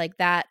better. Like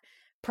that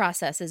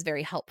process is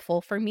very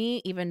helpful for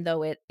me, even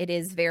though it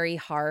is very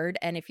hard.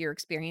 And if you're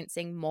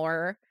experiencing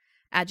more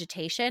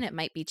agitation, it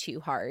might be too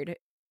hard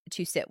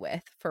to sit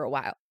with for a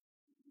while.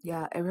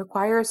 Yeah, it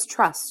requires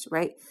trust,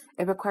 right?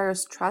 It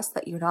requires trust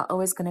that you're not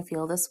always going to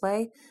feel this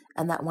way,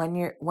 and that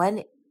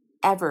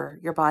whenever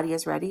your body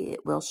is ready,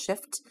 it will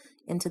shift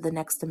into the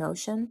next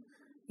emotion.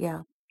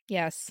 Yeah.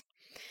 Yes,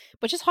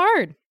 which is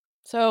hard.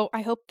 So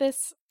I hope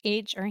this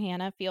age or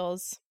Hannah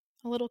feels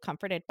a little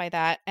comforted by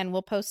that, and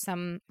we'll post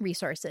some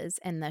resources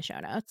in the show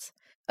notes.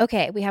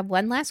 Okay, we have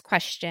one last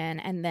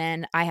question, and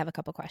then I have a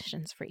couple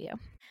questions for you.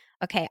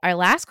 Okay, our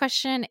last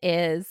question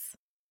is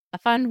a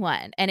fun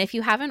one. And if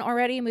you haven't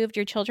already moved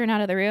your children out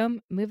of the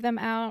room, move them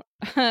out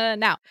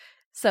now.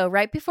 So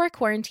right before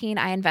quarantine,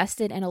 I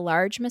invested in a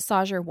large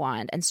massager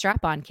wand and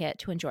strap-on kit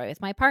to enjoy with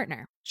my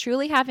partner.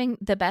 Truly having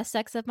the best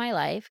sex of my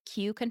life,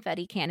 cue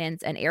confetti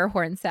cannons and air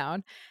horn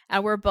sound.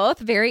 And we're both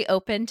very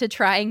open to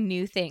trying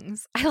new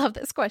things. I love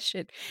this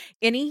question.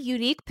 Any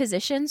unique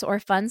positions or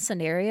fun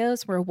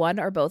scenarios where one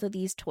or both of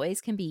these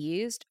toys can be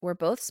used? We're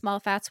both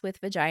small fats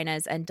with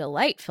vaginas and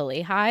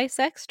delightfully high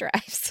sex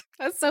drives.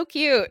 That's so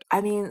cute.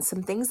 I mean,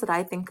 some things that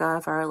I think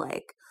of are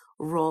like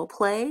role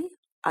play.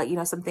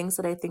 Some things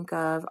that I think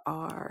of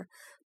are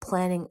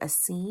planning a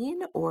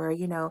scene or,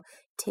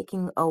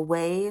 taking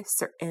away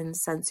certain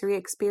sensory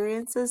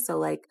experiences. So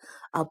like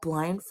a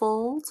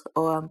blindfold,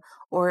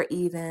 or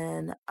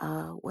even,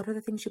 what are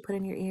the things you put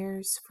in your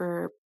ears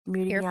for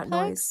muting out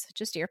noise?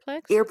 Just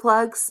earplugs?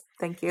 Earplugs.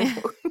 Thank you.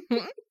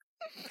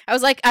 I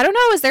was like, I don't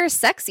know. Is there a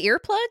sex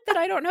earplug that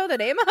I don't know the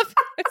name of?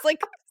 It's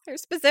like, is there a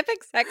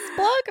specific sex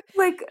plug?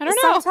 Like, I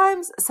don't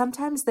know.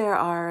 Sometimes there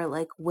are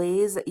like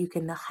ways that you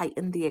can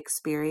heighten the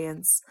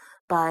experience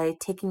by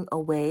taking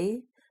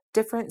away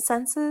different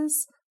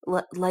senses,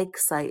 like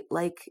sight,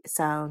 like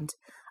sound,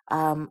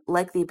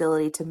 like the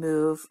ability to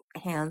move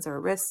hands or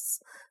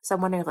wrists. So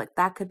I'm wondering if like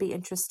that could be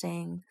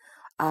interesting.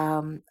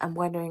 I'm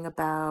wondering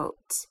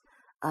about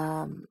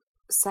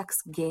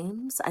sex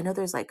games. I know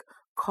there's like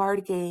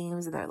card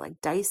games and there are like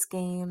dice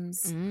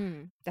games.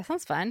 That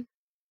sounds fun.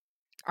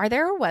 Are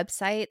there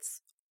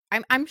websites?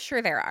 I'm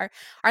sure there are.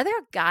 Are there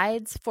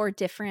guides for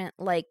different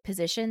like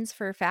positions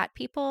for fat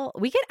people?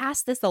 We get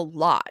asked this a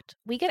lot.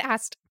 We get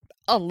asked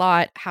a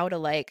lot how to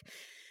like,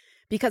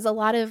 because a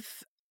lot of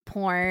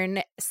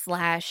porn /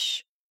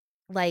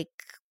 like,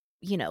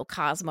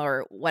 Cosmo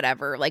or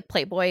whatever, like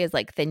Playboy is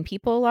like thin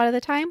people a lot of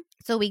the time.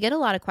 So we get a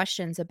lot of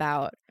questions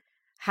about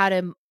how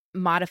to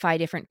modify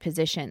different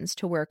positions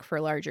to work for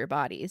larger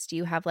bodies. Do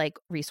you have like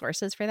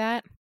resources for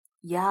that?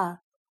 Yeah.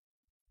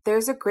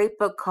 There's a great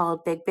book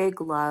called Big Big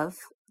Love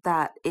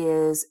that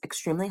is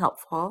extremely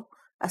helpful,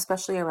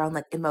 especially around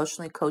like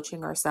emotionally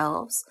coaching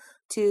ourselves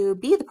to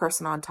be the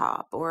person on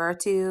top, or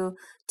to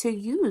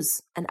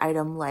use an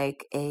item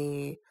like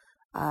a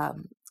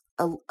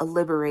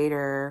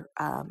Liberator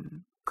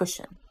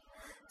cushion.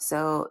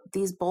 So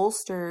these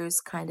bolsters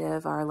kind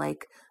of are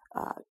like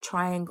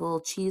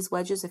triangle cheese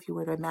wedges, if you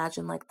were to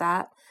imagine like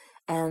that.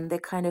 And they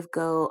kind of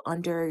go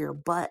under your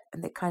butt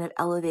and they kind of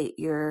elevate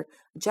your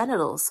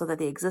genitals so that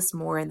they exist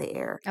more in the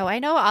air. Oh, I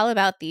know all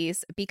about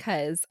these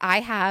because I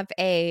have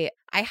a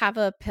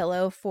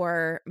pillow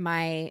for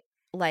my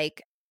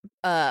like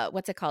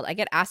what's it called? I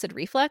get acid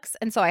reflux,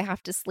 and so I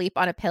have to sleep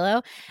on a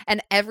pillow,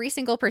 and every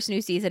single person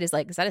who sees it is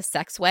like, is that a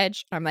sex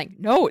wedge? I'm like,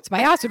 no, it's my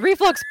acid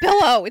reflux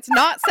pillow. It's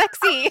not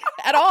sexy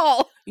at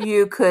all.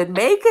 You could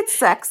make it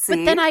sexy.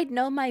 But then I'd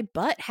know my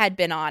butt had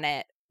been on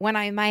it. When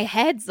my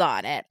head's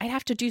on it, I'd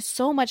have to do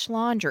so much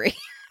laundry.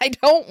 I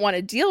don't want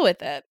to deal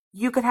with it.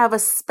 You could have a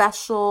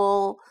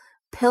special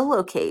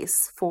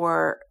pillowcase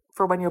for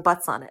when your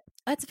butt's on it.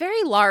 It's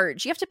very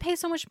large. You have to pay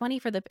so much money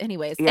for the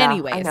anyways. Yeah,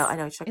 anyways. I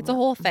know. It's a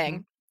whole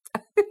thing.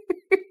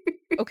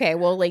 Okay,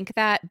 we'll link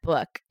that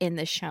book in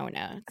the show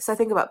notes. So I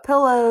think about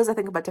pillows. I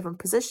think about different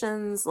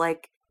positions.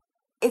 Like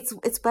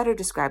it's better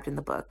described in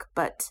the book,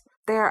 but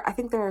I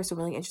think there are some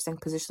really interesting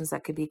positions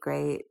that could be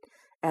great.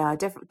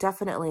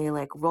 Definitely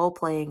like role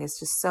playing is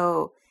just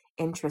so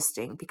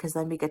interesting because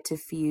then we get to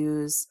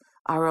fuse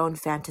our own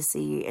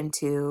fantasy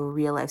into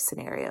real life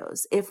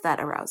scenarios if that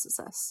arouses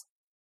us.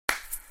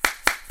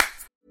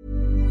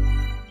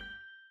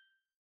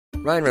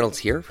 Ryan Reynolds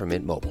here from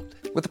Mint Mobile.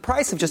 With the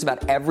price of just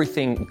about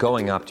everything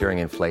going up during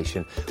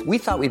inflation, we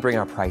thought we'd bring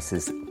our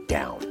prices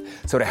down.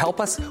 So to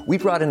help us, we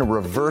brought in a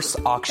reverse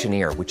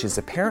auctioneer, which is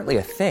apparently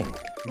a thing.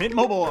 Mint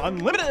Mobile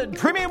Unlimited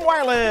Premium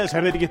Wireless.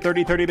 How to get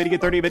 30, 30, bit to get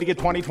 30, bit to get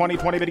 20, 20,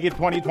 20, bit to get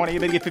 20, 20,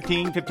 bit to get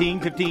 15, 15,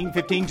 15,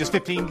 15, just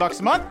 $15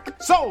 a month?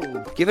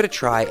 Sold! Give it a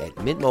try at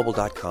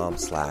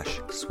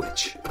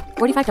mintmobile.com/switch.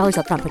 $45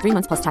 up front for 3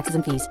 months plus taxes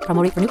and fees.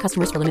 Promo rate for new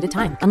customers for limited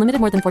time. Unlimited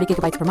more than 40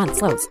 gigabytes per month.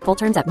 Slows full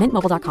terms at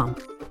mintmobile.com.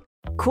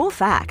 Cool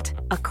fact,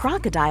 a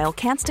crocodile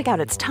can't stick out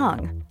its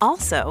tongue.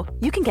 Also,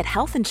 you can get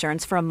health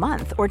insurance for a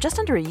month or just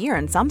under a year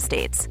in some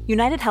states.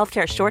 United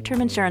Healthcare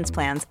short-term insurance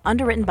plans,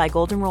 underwritten by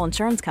Golden Rule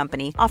Insurance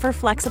Company, offer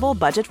flexible,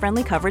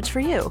 budget-friendly coverage for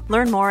you.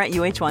 Learn more at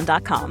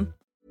uh1.com.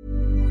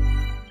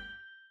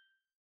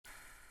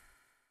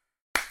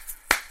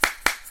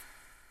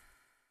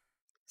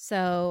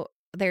 So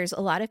there's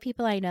a lot of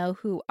people I know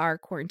who are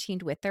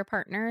quarantined with their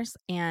partners,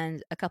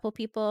 and a couple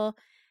people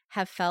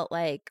have felt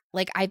like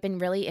I've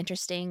been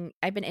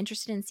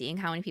interested in seeing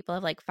how many people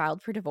have like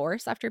filed for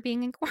divorce after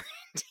being in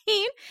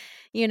quarantine,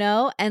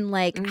 and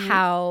like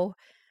how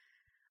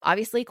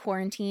obviously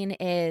quarantine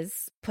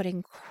is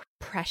putting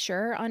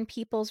pressure on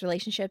people's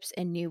relationships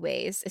in new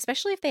ways,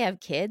 especially if they have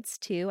kids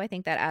too. I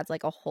think that adds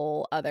like a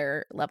whole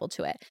other level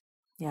to it.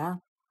 Yeah.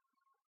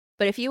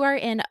 But if you are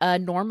in a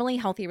normally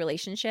healthy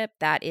relationship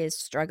that is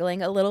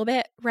struggling a little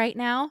bit right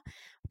now,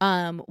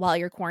 while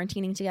you're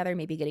quarantining together,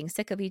 maybe getting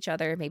sick of each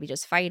other, maybe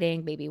just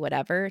fighting, maybe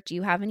whatever, do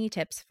you have any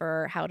tips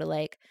for how to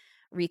like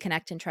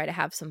reconnect and try to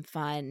have some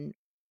fun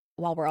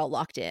while we're all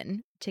locked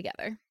in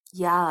together?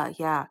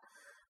 Yeah.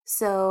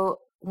 So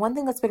one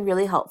thing that's been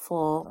really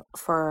helpful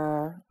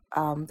for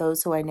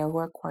those who I know who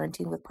are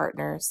quarantined with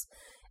partners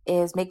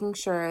is making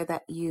sure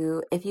that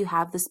if you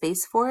have the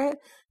space for it,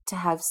 to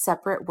have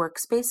separate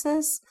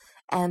workspaces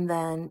and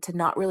then to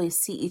not really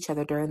see each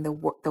other during the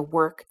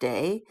work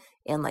day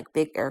in like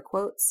big air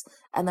quotes,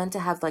 and then to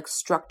have like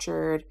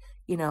structured,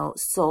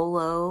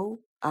 solo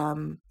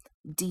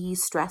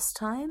de-stress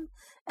time,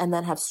 and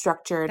then have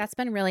structured. That's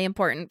been really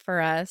important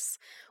for us.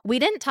 We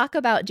didn't talk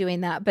about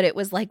doing that, but it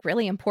was like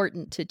really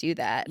important to do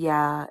that.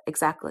 Yeah,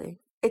 exactly.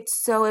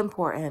 It's so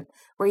important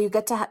where you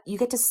get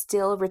to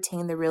still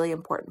retain the really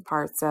important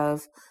parts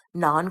of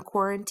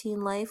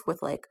non-quarantine life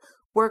with like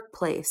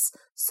workplace,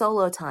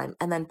 solo time,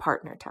 and then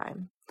partner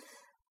time.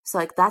 So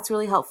like that's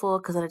really helpful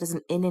because then it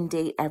doesn't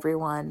inundate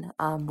everyone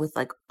with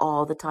like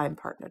all the time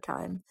partner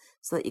time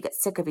so that you get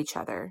sick of each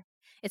other.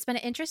 It's been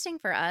interesting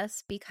for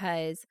us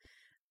because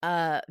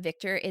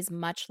Victor is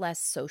much less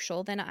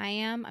social than I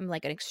am. I'm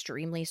like an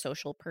extremely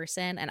social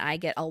person, and I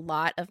get a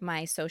lot of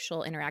my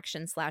social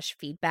interaction /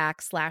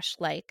 feedback /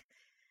 like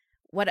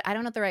what I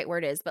don't know what the right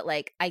word is, but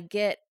like I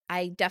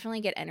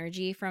definitely get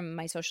energy from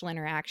my social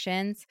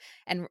interactions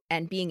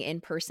and being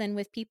in person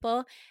with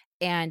people.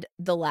 And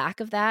the lack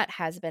of that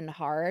has been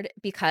hard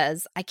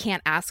because I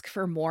can't ask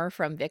for more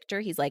from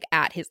Victor. He's like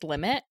at his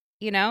limit,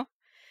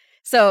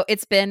 So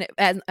it's been,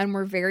 and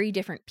we're very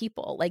different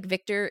people. Like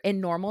Victor,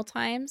 in normal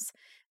times,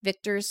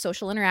 Victor's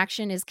social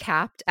interaction is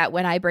capped at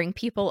when I bring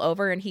people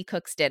over and he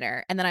cooks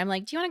dinner. And then I'm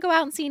like, do you want to go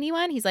out and see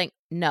anyone? He's like,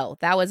 no,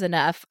 that was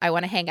enough. I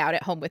want to hang out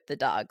at home with the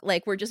dog.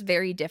 Like we're just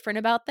very different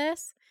about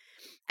this.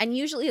 And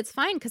usually it's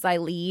fine because I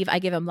leave. I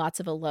give him lots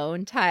of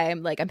alone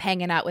time. Like I'm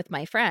hanging out with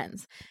my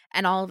friends.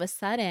 And all of a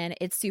sudden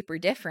it's super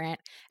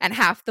different. And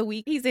half the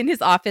week he's in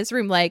his office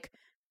room like,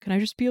 can I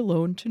just be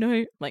alone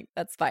tonight? Like,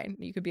 that's fine.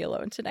 You could be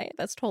alone tonight.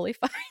 That's totally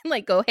fine.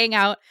 Like, go hang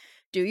out,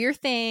 do your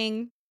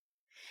thing.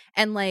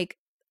 And like,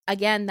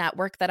 again, that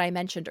work that I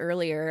mentioned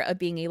earlier of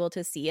being able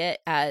to see it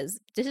as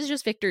this is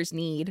just Victor's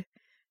need,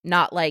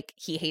 not like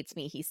he hates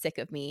me, he's sick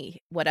of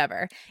me,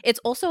 whatever. It's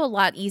also a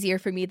lot easier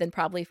for me than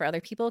probably for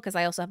other people because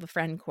I also have a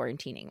friend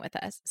quarantining with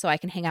us. So I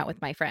can hang out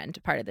with my friend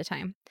part of the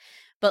time.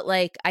 But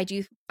like,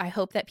 I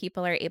hope that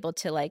people are able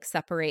to like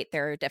separate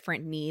their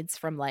different needs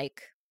from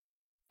like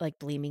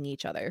blaming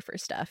each other for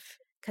stuff,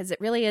 because it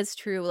really is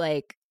true.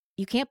 Like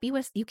you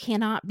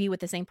cannot be with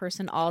the same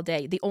person all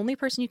day. The only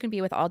person you can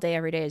be with all day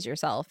every day is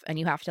yourself, and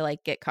you have to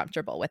like get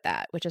comfortable with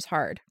that, which is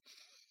hard.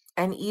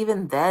 And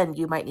even then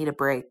you might need a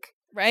break,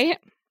 right?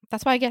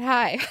 That's why I get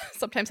high.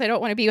 Sometimes I don't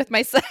want to be with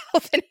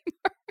myself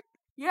anymore.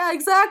 Yeah,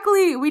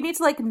 exactly. We need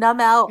to like numb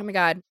out. Oh my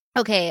God.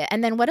 Okay,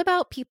 and then what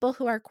about people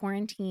who are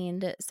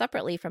quarantined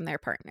separately from their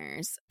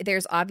partners?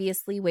 There's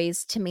obviously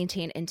ways to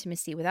maintain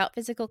intimacy without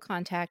physical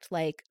contact,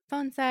 like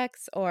phone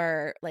sex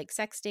or like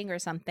sexting or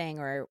something,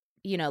 or,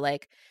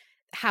 like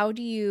how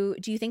do you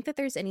think that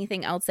there's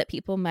anything else that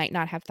people might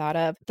not have thought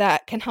of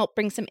that can help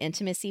bring some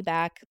intimacy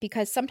back?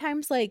 Because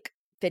sometimes like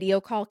video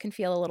call can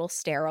feel a little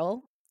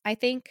sterile, I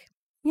think.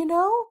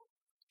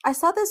 I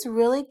saw this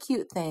really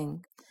cute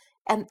thing.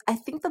 And I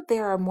think that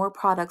there are more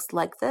products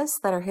like this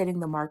that are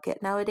hitting the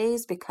market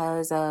nowadays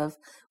because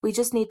we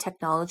just need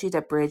technology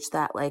to bridge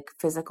that like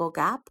physical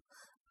gap.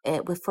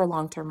 for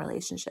long-term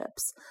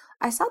relationships.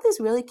 I saw these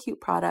really cute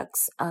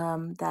products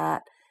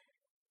that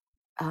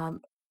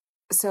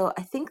so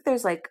I think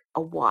there's like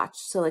a watch.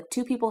 So like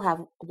two people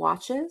have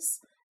watches,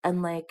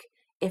 and like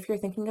if you're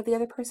thinking of the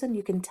other person,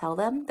 you can tell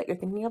them that you're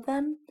thinking of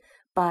them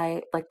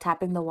by like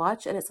tapping the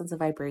watch, and it sends a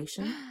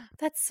vibration.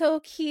 That's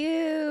so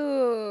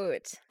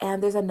cute.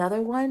 And there's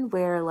another one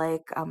where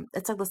like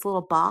it's like this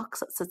little box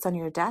that sits on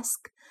your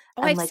desk.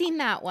 Oh, And I've like seen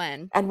that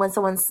one. and when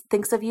someone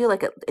thinks of you,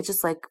 like it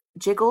just like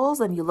jiggles,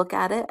 and you look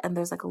at it, and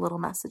there's like a little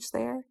message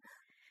there.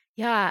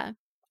 Yeah.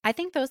 I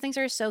think those things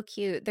are so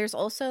cute. There's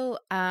also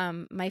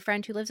my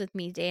friend who lives with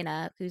me,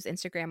 Dana, whose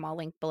Instagram I'll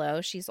link below.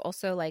 She's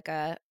also like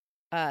a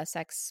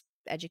sex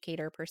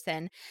educator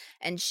person,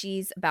 and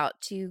she's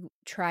about to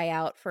try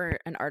out for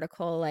an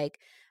article like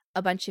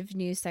a bunch of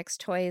new sex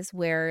toys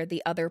where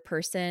the other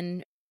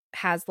person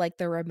has like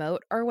the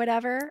remote or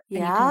whatever, and you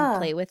can Yeah,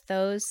 play with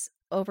those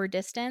over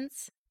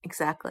distance.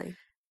 exactly.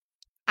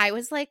 I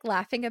was like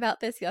laughing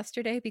about this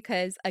yesterday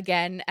because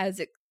again,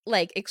 as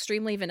like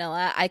extremely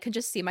vanilla, I can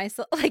just see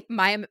myself like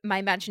my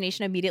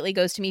imagination immediately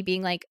goes to me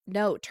being like,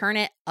 no, turn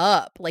it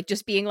up. Like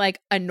just being like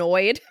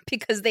annoyed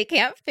because they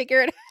can't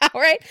figure it out,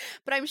 right?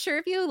 But I'm sure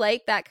if you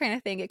like that kind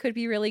of thing, it could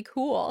be really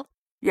cool.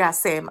 Yeah,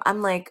 same.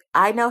 I'm like,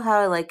 I know how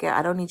I like it.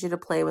 I don't need you to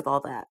play with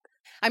all that.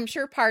 I'm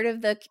sure part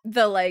of the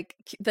like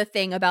the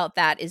thing about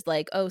that is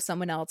like, oh,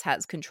 someone else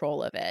has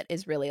control of it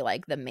is really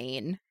like the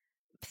main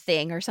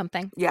thing or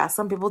something. Yeah,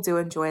 some people do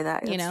enjoy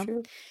that. You That's know?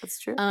 true. That's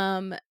true.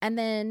 And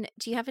then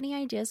do you have any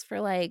ideas for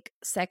like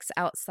sex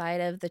outside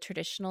of the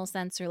traditional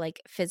sense, or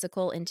like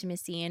physical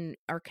intimacy and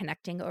or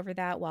connecting over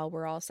that while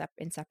we're all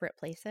in separate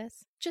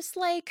places? Just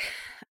like,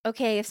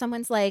 okay, if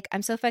someone's like,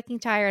 I'm so fucking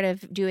tired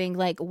of doing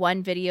like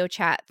one video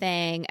chat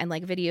thing and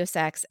like video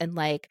sex and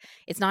like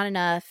it's not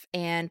enough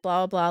and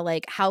blah blah blah,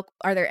 like how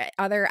are there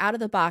out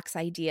of the box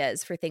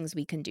ideas for things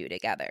we can do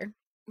together?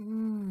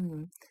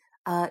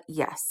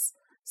 Yes.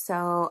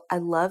 So I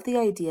love the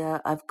idea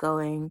of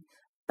going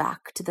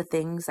back to the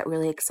things that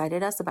really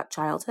excited us about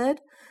childhood.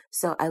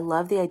 So I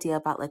love the idea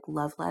about like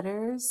love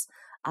letters.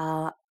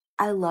 I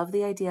love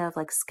the idea of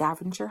like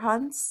scavenger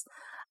hunts.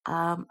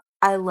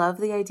 I love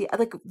the idea,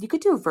 like you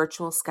could do a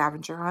virtual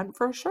scavenger hunt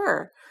for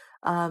sure.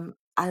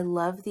 I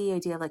love the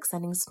idea of like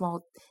sending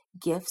small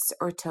gifts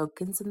or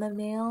tokens in the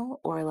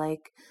mail, or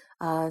like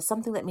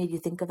something that made you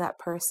think of that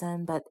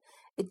person, but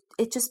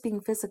it just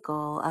being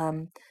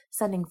physical.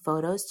 Sending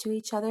photos to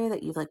each other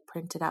that you've like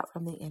printed out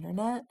from the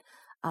internet.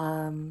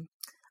 I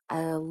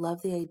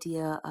love the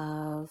idea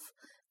of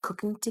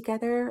cooking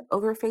together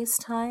over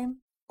FaceTime,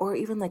 or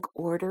even like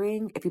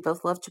ordering. If you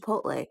both love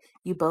Chipotle,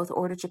 you both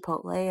order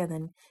Chipotle, and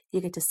then you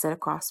get to sit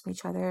across from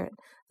each other.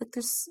 Like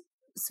there's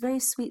very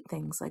sweet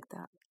things like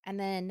that. And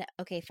then,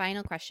 okay,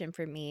 final question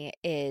for me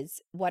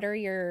is, what are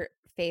your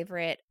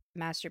favorite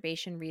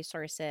masturbation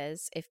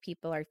resources if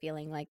people are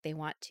feeling like they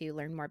want to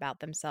learn more about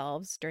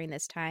themselves during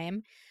this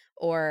time,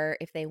 or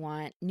if they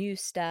want new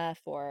stuff,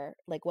 or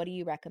like what do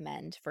you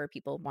recommend for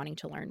people wanting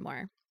to learn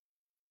more?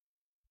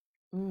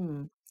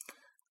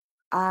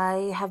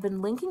 I have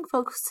been linking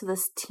folks to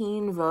this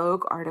Teen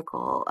Vogue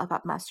article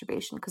about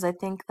masturbation because I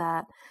think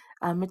that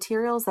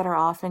materials that are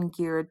often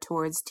geared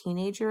towards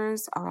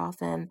teenagers are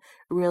often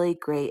really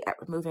great at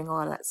removing a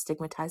lot of that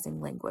stigmatizing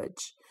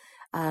language,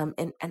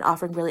 and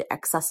offering really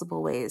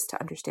accessible ways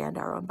to understand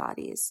our own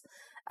bodies.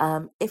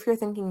 If you're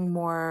thinking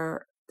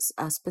more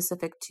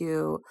specific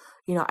to,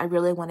 I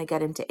really want to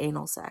get into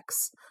anal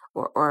sex,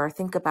 or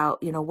think about,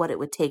 what it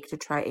would take to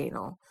try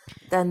anal,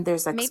 then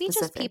there's like Maybe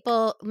specific.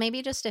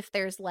 maybe just if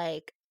there's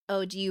like,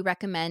 oh, do you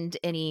recommend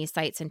any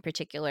sites in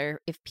particular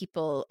if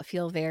people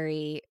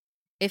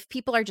if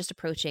people are just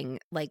approaching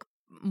like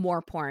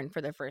more porn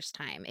for the first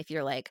time, if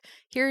you're like,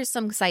 here's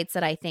some sites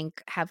that I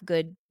think have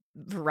good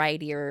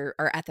variety or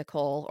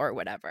ethical or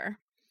whatever.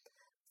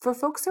 For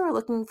folks who are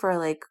looking for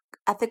like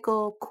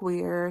ethical,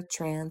 queer,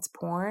 trans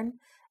porn,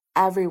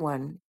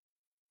 everyone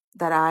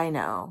that I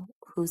know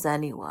who's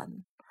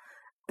anyone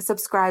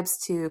subscribes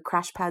to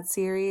Crash Pad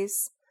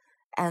series,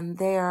 and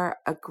they are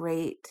a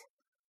great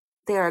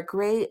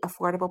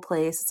affordable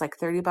place. It's like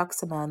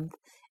 $30 a month,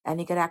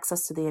 and you get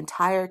access to the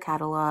entire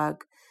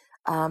catalog.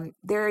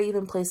 There are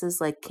even places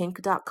like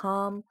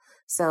kink.com.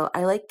 So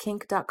I like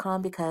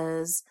kink.com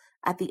because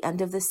at the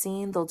end of the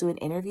scene, they'll do an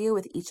interview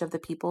with each of the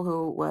people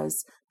who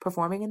was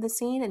performing in the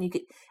scene, and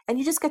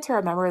you just get to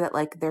remember that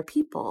like they're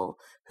people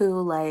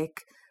who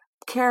like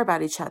care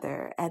about each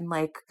other and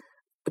like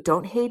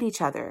don't hate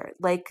each other,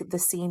 like the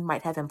scene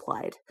might have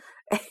implied.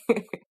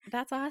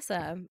 That's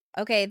awesome.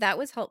 Okay, that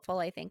was helpful,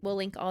 I think. We'll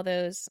link all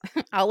those.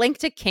 I'll link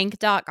to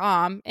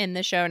kink.com in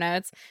the show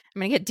notes. I'm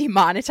going to get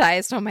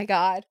demonetized. Oh my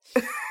God.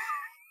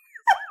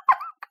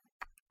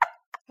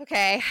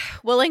 Okay,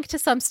 we'll link to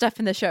some stuff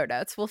in the show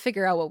notes. We'll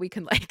figure out what we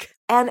can like.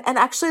 And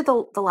actually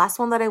the last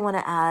one that I want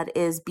to add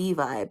is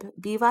B-Vibe.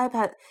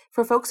 B-Vibe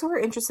for folks who are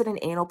interested in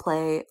anal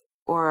play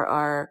or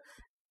are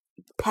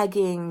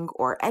pegging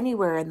or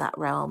anywhere in that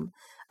realm,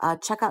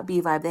 check out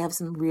B-Vibe. They have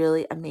some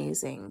really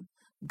amazing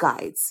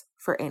guides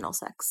for anal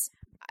sex.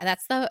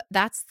 That's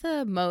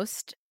the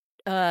most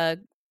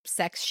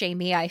sex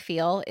shamey I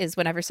feel is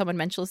whenever someone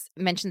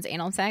mentions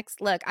anal sex.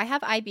 Look, I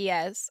have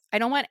IBS. I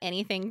don't want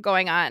anything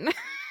going on.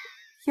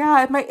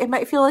 Yeah, it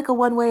might feel like a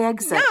one-way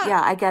exit.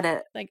 Yeah, I get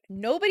it. Like,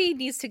 nobody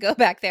needs to go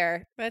back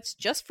there. That's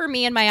just for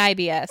me and my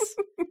IBS.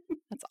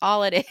 That's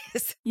all it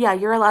is. Yeah,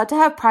 you're allowed to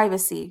have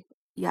privacy.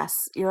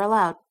 Yes, you're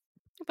allowed.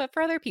 But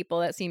for other people,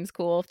 that seems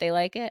cool if they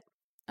like it.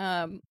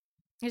 I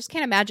just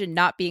can't imagine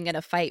not being in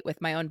a fight with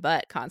my own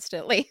butt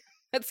constantly.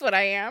 That's what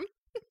I am.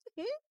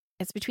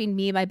 It's between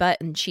me, my butt,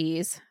 and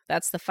cheese.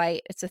 That's the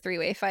fight. It's a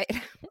 3-way fight.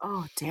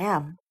 Oh,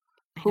 damn.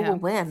 Who will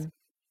win?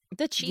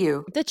 The cheese.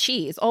 You. The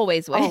cheese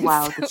always wins. Oh,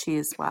 wow. The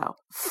cheese. Wow.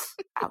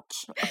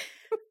 Ouch.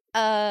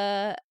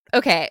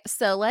 Okay,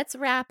 so let's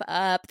wrap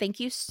up. Thank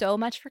you so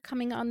much for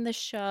coming on the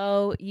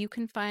show. You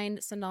can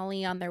find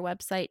Sonali on their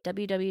website,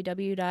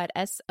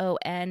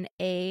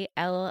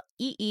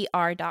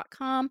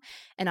 www.sonaleer.com,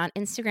 and on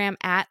Instagram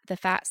at The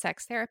Fat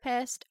Sex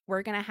Therapist.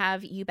 We're going to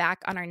have you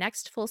back on our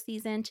next full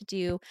season to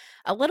do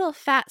a little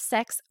Fat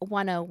Sex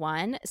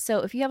 101. So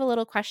if you have a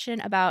little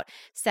question about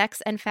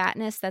sex and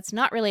fatness that's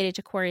not related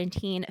to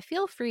quarantine,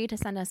 feel free to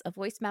send us a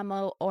voice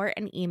memo or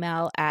an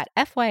email at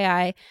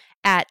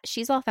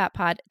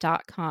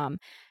FYI@she'sallfatpod.com.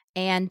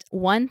 And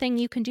one thing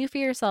you can do for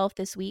yourself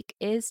this week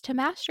is to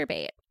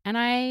masturbate. And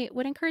I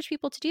would encourage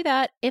people to do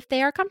that if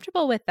they are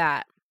comfortable with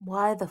that.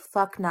 Why the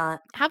fuck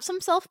not? Have some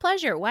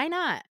self-pleasure. Why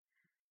not?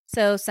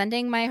 So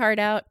sending my heart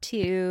out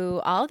to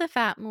all the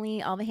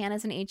family, all the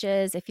Hannahs and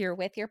H's. If you're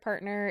with your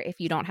partner, if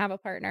you don't have a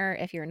partner,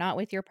 if you're not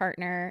with your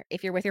partner,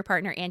 if you're with your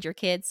partner and your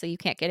kids so you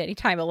can't get any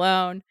time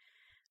alone.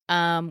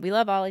 We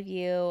love all of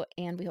you,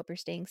 and we hope you're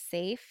staying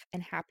safe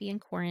and happy in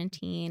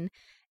quarantine.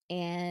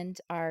 And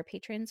our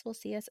patrons will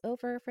see us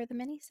over for the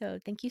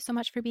mini-sode. Thank you so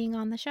much for being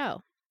on the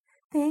show.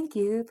 Thank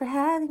you for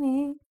having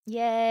me.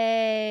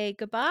 Yay.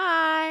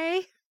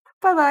 Goodbye.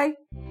 Bye-bye.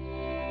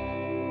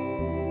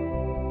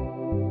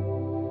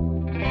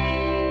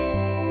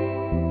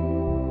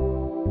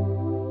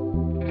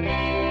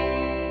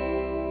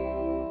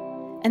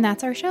 And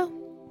that's our show.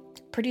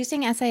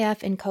 Producing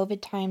SAF in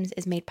COVID times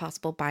is made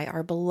possible by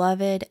our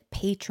beloved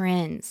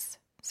patrons.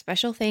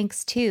 Special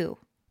thanks to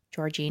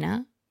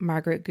Georgina,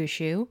 Margaret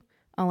Gushu,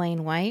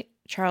 Elaine White,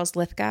 Charles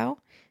Lithgow,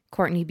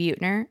 Courtney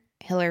Butner,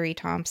 Hillary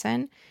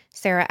Thompson,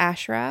 Sarah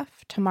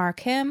Ashraf, Tamar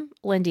Kim,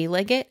 Lindy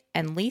Liggett,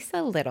 and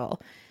Lisa Little.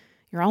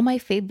 You're all my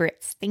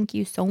favorites. Thank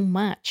you so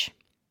much.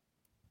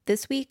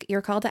 This week,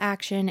 your call to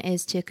action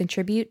is to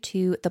contribute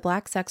to the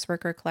Black Sex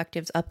Worker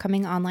Collective's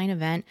upcoming online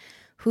event,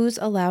 Who's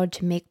Allowed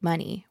to Make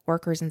Money?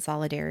 Workers in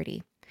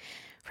Solidarity.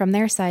 From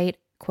their site,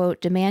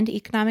 quote, demand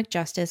economic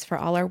justice for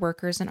all our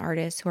workers and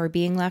artists who are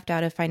being left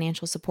out of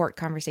financial support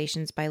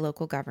conversations by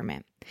local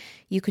government.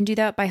 You can do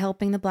that by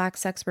helping the Black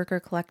Sex Worker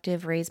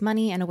Collective raise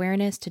money and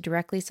awareness to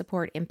directly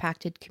support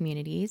impacted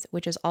communities,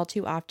 which is all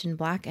too often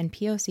Black and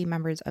POC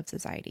members of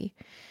society.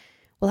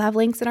 We'll have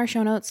links in our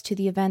show notes to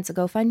the event's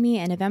GoFundMe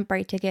and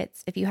Eventbrite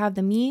tickets. If you have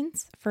the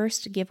means,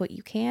 first give what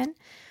you can.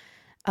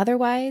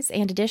 Otherwise,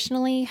 and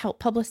additionally, help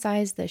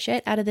publicize the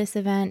shit out of this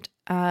event,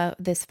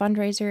 this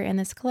fundraiser, and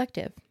this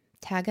collective.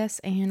 Tag us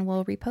and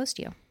we'll repost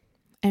you.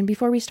 And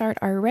before we start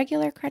our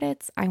regular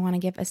credits, I want to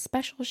give a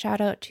special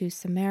shout out to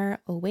Samer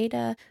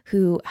Oweda,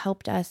 who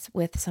helped us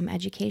with some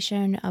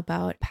education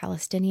about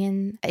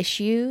Palestinian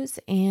issues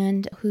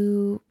and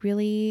who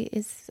really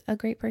is a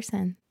great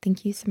person.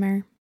 Thank you,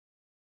 Samer.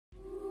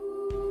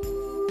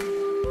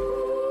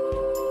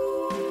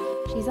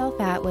 She's All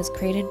Fat was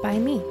created by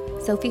me,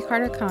 Sophie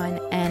Carter Khan,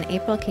 and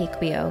April K.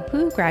 Quio,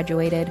 who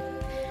graduated.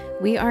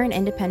 We are an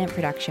independent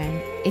production.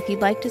 If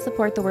you'd like to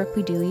support the work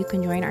we do, you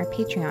can join our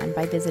Patreon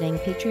by visiting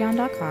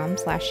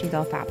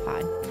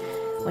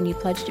patreon.com/she'sallfatpod. When you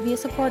pledge to be a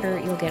supporter,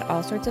 you'll get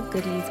all sorts of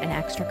goodies and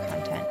extra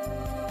content.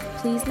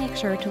 Please make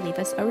sure to leave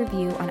us a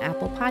review on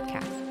Apple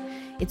Podcasts.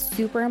 It's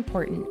super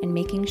important in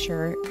making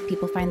sure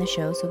people find the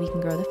show so we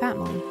can grow the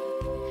family.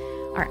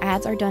 Our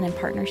ads are done in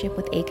partnership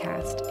with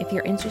Acast. If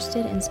you're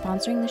interested in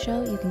sponsoring the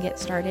show, you can get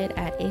started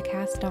at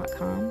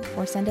acast.com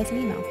or send us an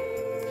email.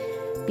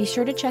 Be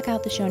sure to check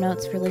out the show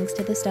notes for links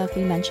to the stuff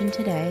we mentioned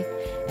today,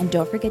 and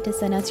don't forget to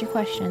send us your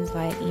questions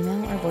via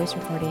email or voice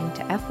recording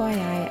to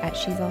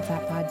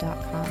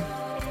FYI@she'sallfatpod.com.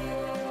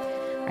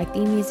 Our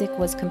theme music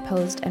was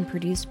composed and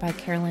produced by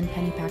Carolyn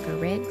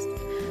Pennypacker Riggs.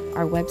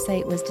 Our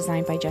website was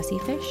designed by Jesse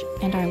Fish,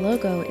 and our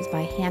logo is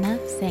by Hannah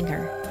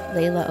Sanger.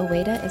 Layla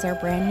Oweda is our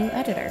brand new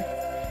editor.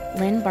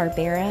 Lynn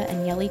Barbera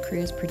and Yelly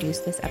Cruz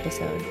produced this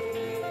episode.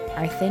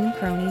 Our thin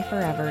crony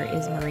forever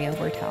is Maria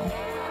Wertel.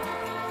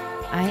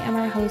 I am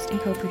our host and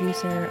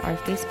co-producer. Our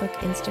Facebook,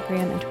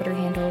 Instagram, and Twitter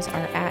handles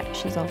are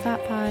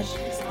 @She'sAllFatPod.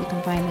 You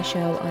can find the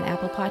show on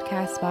Apple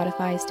Podcasts,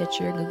 Spotify,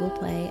 Stitcher, Google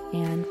Play,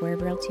 and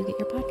wherever else you get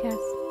your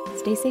podcasts.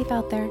 Stay safe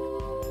out there.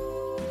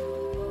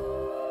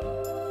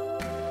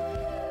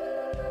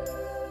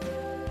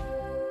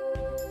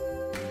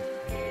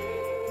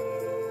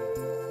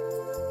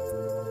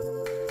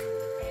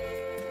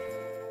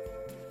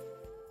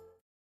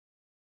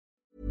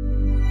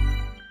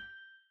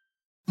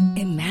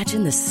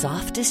 Imagine the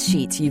softest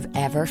sheets you've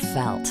ever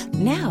felt.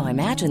 Now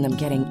imagine them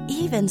getting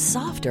even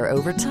softer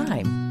over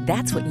time.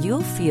 That's what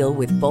you'll feel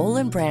with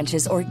Boll &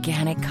 Branch's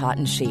organic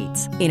cotton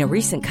sheets. In a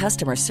recent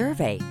customer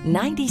survey,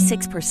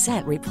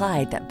 96%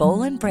 replied that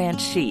Boll & Branch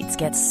sheets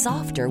get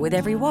softer with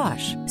every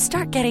wash.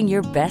 Start getting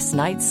your best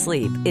night's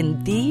sleep in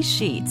these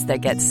sheets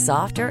that get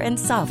softer and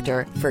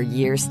softer for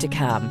years to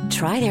come.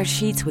 Try their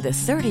sheets with a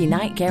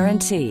 30-night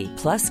guarantee.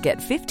 Plus, get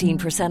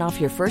 15%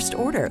 off your first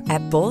order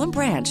at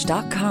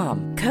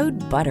BollandBranch.com. Code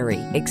BUTTERY.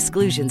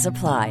 Exclusions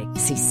apply.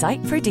 See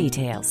site for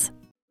details.